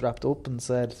the lads wrapped up and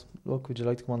said, look, would you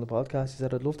like to come on the podcast? He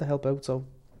said, I'd love to help out. So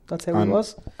that's how it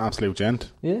was. Absolute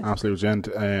gent. Yeah. Absolute gent.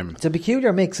 It's a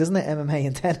peculiar mix, isn't it? MMA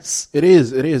and tennis. It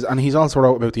is. And he's also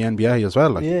wrote about the NBA as well.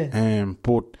 Like, yeah.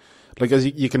 But like, as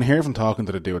you can hear from talking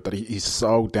to the dude, that he's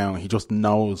so down. He just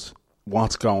knows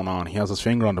what's going on. He has his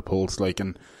finger on the pulse, like,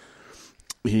 and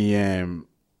he has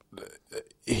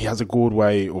a good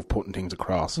way of putting things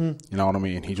across. You know what I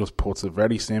mean? He just puts it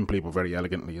very simply but very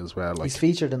elegantly as well. Like, he's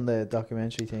featured in the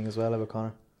documentary thing as well about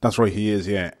Conor. That's right, he is.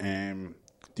 Yeah.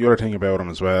 The other thing about him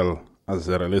as well, as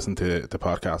I said, I listened to the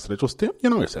podcast, and it just, you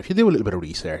know yourself, you do a little bit of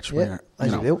research. Yeah,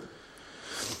 as you do.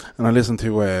 And I listened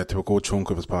to a good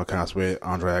chunk of his podcast with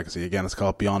Andre Agassi. Again, it's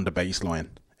called Beyond the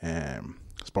Baseline,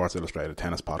 Sports Illustrated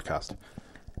tennis podcast.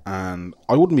 And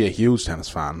I wouldn't be a huge tennis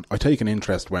fan. I take an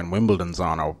interest when Wimbledon's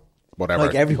on or whatever.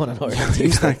 Like everyone in Ireland.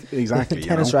 Exactly.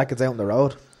 Tennis rackets out on the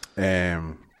road.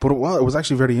 But it was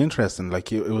actually very interesting.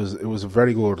 Like, it was a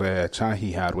very good chat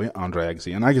he had with Andre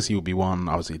Agassi. And Agassi would be one,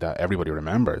 obviously, that everybody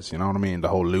remembers. You know what I mean? The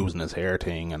whole losing his hair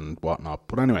thing and whatnot.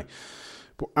 But anyway,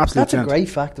 that's a great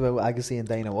fact about Agassi and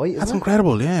Dana White, isn't That's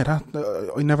incredible, yeah.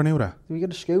 I never knew that. Did we get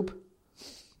a scoop?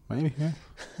 Maybe, yeah.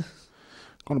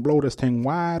 Gonna blow this thing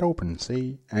wide open,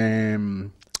 see?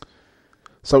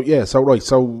 So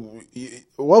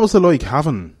what was it like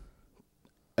having...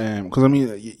 Because, I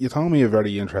mean, you told me a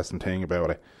very interesting thing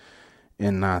about it,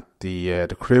 in that the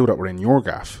crew that were in your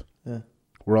gaff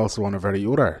were also on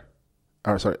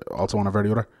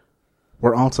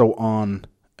we're also on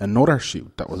another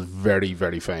shoot that was very,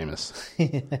 very famous.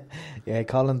 Yeah,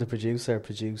 Colin, the producer,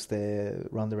 produced the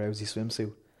Ronda Rousey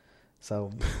swimsuit.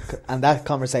 So, and that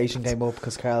conversation came up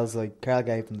because Carl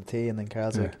gave him the tea, and then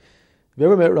Carl's like, have you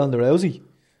ever met Ronda Rousey?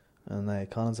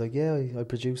 And Colin's like, yeah, I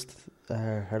produced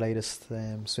her latest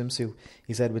swimsuit.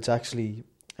 He said, which actually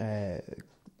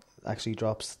actually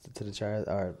drops to the chart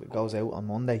or goes out on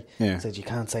Monday. Yeah. He said you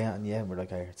can't say anything yet. And we're like,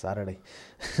 hey, it's Saturday.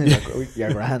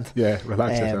 You're grand. Yeah,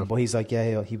 relax yourself. But he's like,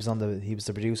 yeah, he was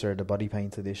the producer of the body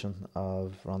paint edition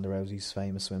of Ronda Rousey's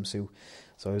famous swimsuit.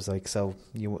 So I was like, so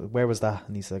where was that?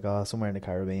 And he's like, oh, somewhere in the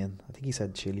Caribbean. I think he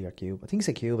said Chile or Cuba. I think he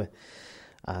said Cuba.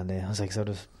 And I was like,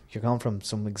 you're going from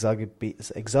some exotic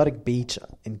beach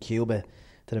in Cuba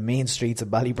to the main streets of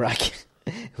Ballybrack.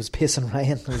 It was pissing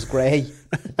rain. It was grey.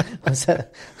 I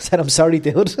said, I'm sorry,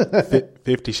 dude.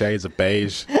 50 Shades of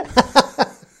Beige.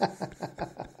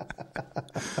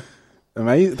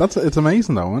 It's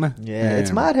amazing though, isn't it? Yeah,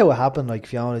 it's mad how it happened. Like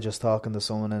Fiona just talking to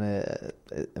someone in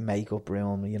a makeup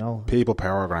room, you know. People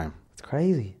power, Graham. It's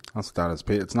crazy. That's what that is.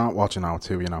 It's not watching out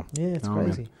too, you know. Yeah, it's you know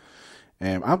crazy.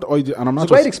 And I'm not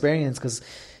it's a great experience because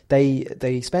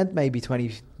they spent maybe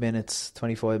 25 minutes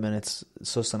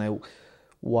sussing out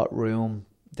what room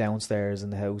downstairs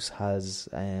in the house has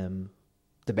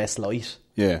the best light.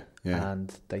 Yeah.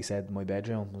 And they said my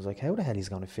bedroom. I was like, how the hell is he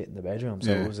going to fit in the bedroom?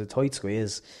 So it was a tight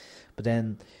squeeze. But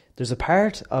then there's a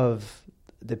part of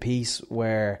the piece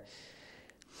where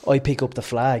I pick up the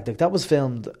flag. Like that was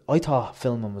filmed. I thought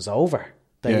filming was over.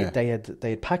 They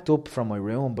had packed up from my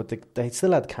room, but they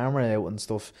still had camera out and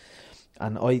stuff.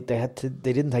 And they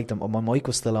didn't take them. My mic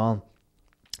was still on.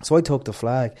 So I took the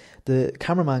flag. The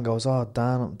cameraman goes, "Oh,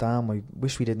 damn! I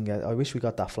wish we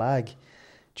got that flag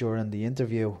during the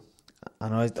interview."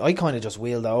 And I kind of just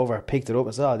wheeled over, picked it up,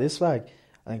 and said, "Oh, this flag."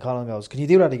 And then Colin goes, "Can you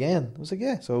do that again?" I was like,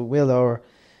 "Yeah." So I wheeled over,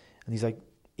 and he's like,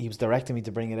 he was directing me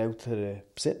to bring it out to the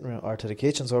sitting room or to the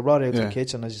kitchen. So I brought it out to the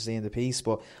kitchen, as you see in the piece.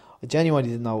 But I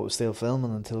genuinely didn't know it was still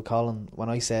filming until Colin, when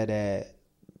I said,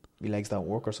 "My legs don't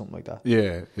work" or something like that.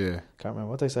 Yeah. Can't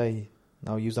remember what they say.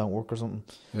 No, you don't work or something.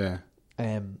 Yeah.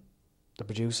 The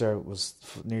producer was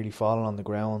nearly falling on the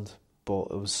ground, but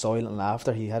it was silent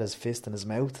laughter. He had his fist in his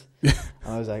mouth. And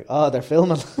I was like, oh, they're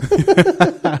filming.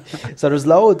 So there's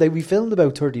we filmed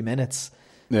about 30 minutes.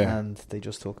 Yeah. And they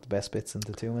just took the best bits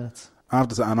into 2 minutes. I have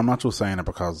to say, and I'm not just saying it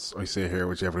because I sit here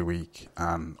with you every week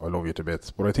and I love you to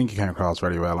bits, but I think you came across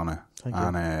very well on it. Thank you.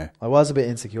 I was a bit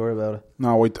insecure about it.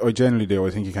 No, I generally do. I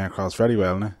think you came across very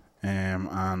well on it.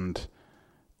 And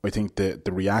I think the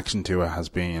reaction to it has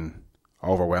been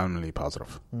overwhelmingly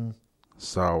positive.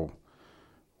 So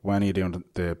when are you doing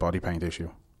the body paint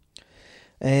issue?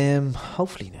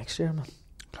 Hopefully next year, man.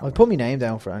 I'll put my name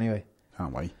down for it anyway.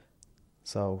 Can't wait.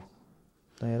 So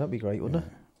yeah, that'd be great, wouldn't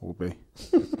it? Would be.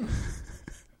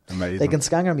 Amazing. They can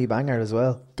scanger me banger as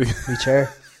well. Me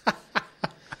chair.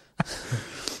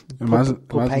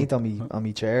 Put paint on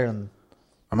me chair and.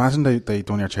 Imagine they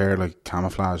done your chair like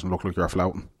camouflage and look like you're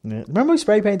floating. Yeah. Remember I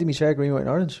spray painted my chair green, white and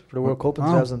orange for the World Cup in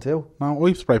 2002? No,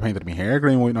 I spray painted my hair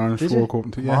green, white and orange for the World Cup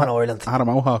in 2002. Yeah. On Ireland. I had a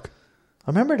mohawk. I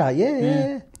remember that,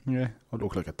 yeah. I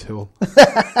look like a tool.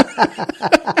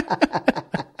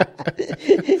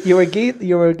 You were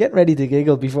getting ready to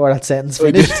giggle before that sentence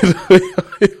finished.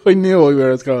 I knew where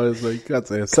it was going. I was like,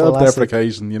 that's it.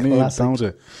 Self-deprecation. You need it, don't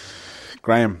you?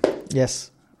 Graham.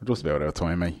 Yes. We're just about out of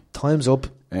time, mate. Time's up.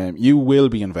 You will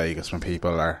be in Vegas when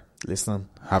people are listening,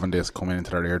 having this coming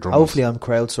into their eardrums. Hopefully I'm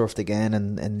crowd surfed again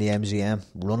in the MGM,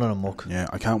 running amok. Yeah,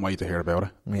 I can't wait to hear about it.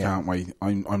 Yeah. I can't wait.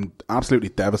 I'm absolutely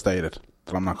devastated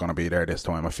that I'm not going to be there this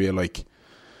time. I feel like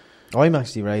I'm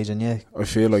actually raging, yeah. I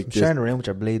feel like I'm sharing a room with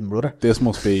your bleeding brother. This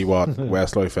must be what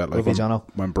Westlife felt like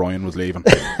when Brian was leaving.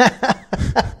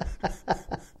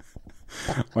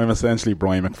 I'm essentially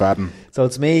Brian McFadden. So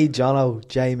it's me, Jono,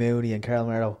 Jay Mooney and Carl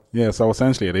Merrow. Yeah, so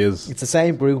essentially it is. It's the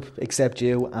same group except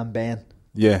you and Ben.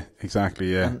 Yeah,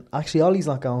 exactly, yeah. And actually Ollie's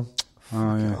not going.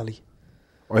 Oh, yeah. Ollie.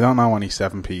 I don't know any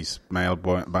 7-piece male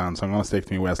band, so I'm going to stick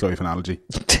to my Westlife analogy.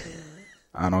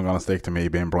 And I'm going to stick to me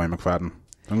being Brian McFadden.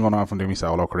 I'm going off and do my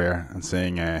solo career and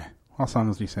sing, what song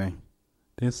does he sing?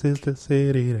 This is the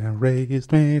city that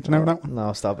raised me. Do you know that one?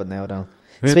 No, stop it now, Dan.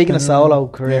 Speaking of solo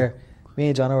career, me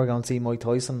and John are going to see Mike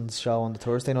Tyson's show on the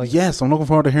Thursday night. Yes, I'm looking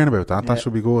forward to hearing about that. That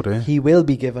should be good, eh? He will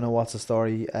be giving a What's the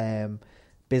Story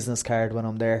business card when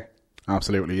I'm there.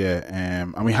 Absolutely, yeah.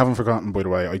 And we haven't forgotten, by the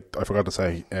way, I forgot to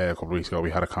say a couple of weeks ago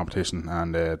we had a competition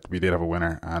and we did have a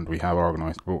winner and we have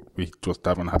organised, but we just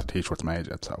haven't had the t-shirts made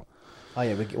yet, so. Oh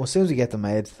yeah, well, as soon as we get them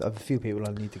made, I have a few people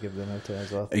I'll need to give them out to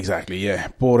as well. Exactly, yeah.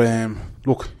 But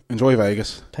look, enjoy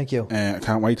Vegas. Thank you. I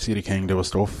can't wait to see the King do his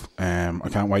stuff. I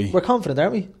can't wait. We're confident,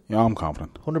 aren't we? Yeah, I'm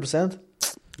confident. 100%.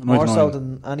 More so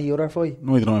than any other fight.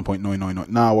 99.999.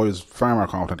 No, I was far more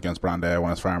confident against Brandao when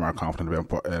I was far more confident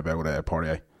about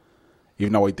Poirier.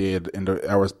 Even though I did in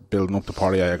the hours building up to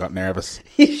Poirier, I got nervous.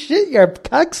 You shit your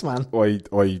packs, man.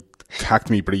 I cacked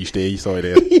me breach D, so I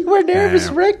did. You were nervous,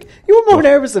 Rick. You were more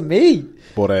nervous than me.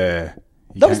 But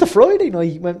That was the Friday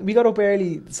night when we got up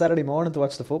early Saturday morning to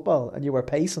watch the football, and you were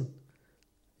pacing.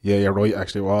 Yeah, you're right.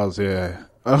 Actually, it was. Yeah.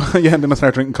 Oh, yeah. And then I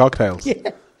started drinking cocktails.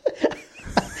 Yeah.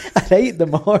 At 8 in the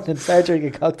morning, start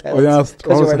drinking cocktails.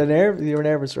 Because you were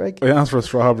nervous, right? I asked for a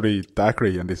strawberry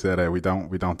daiquiri, and they said we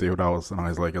don't do those. And I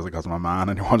was like, is it because I'm a man?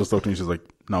 And one just looked at me. She's like,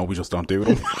 no, we just don't do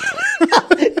them.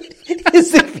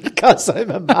 Is it because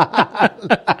I'm a man?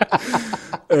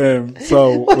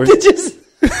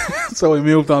 So we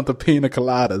moved on to pina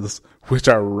coladas, which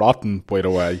are rotten, by the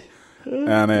way.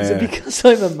 And is it because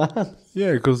I'm a man?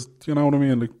 Yeah, because you know what I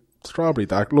mean. Like strawberry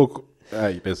daiquiri. Look,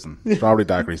 hey, listen, strawberry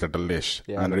daiquiris are delish,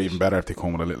 and they're even better if they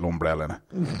come with a little umbrella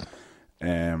in it.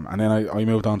 And then I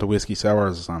moved on to whiskey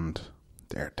sours, and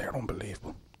they're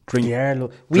unbelievable. We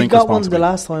got one the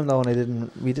last time though,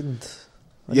 and we didn't.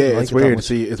 It's weird.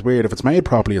 See, it's weird. If it's made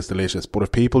properly, it's delicious. But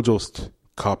if people just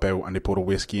cop out and they put a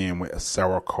whiskey in with a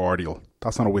sour cordial,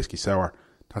 that's not a whiskey sour.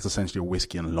 That's essentially a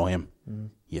whiskey and lime.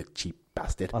 You cheap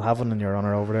bastard. I'll have one in your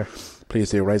honour over there. Please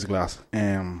do, raise a glass.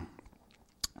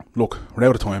 Look, we're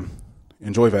out of time.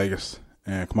 Enjoy Vegas.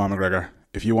 Come on, McGregor.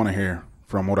 If you want to hear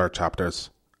from other chapters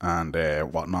and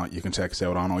whatnot, you can check us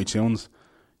out on iTunes.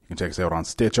 You can check us out on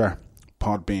Stitcher,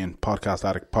 Podbean, Podcast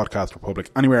Addict, Podcast Republic,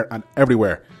 anywhere and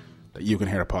everywhere that you can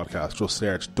hear a podcast. Just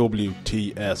search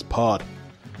WTS Pod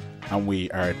and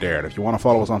we are there. If you want to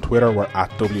follow us on Twitter, we're at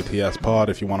WTS Pod.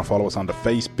 If you want to follow us on the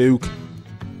Facebook,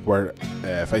 we're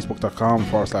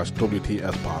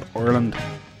facebook.com/WTS Pod Ireland.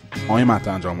 I'm at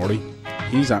Dan John Murray.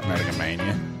 He's at American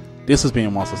Mania. This has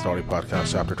been What's the Story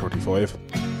Podcast, Chapter 35.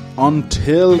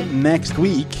 Until next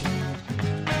week,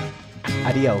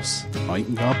 adios.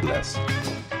 God bless.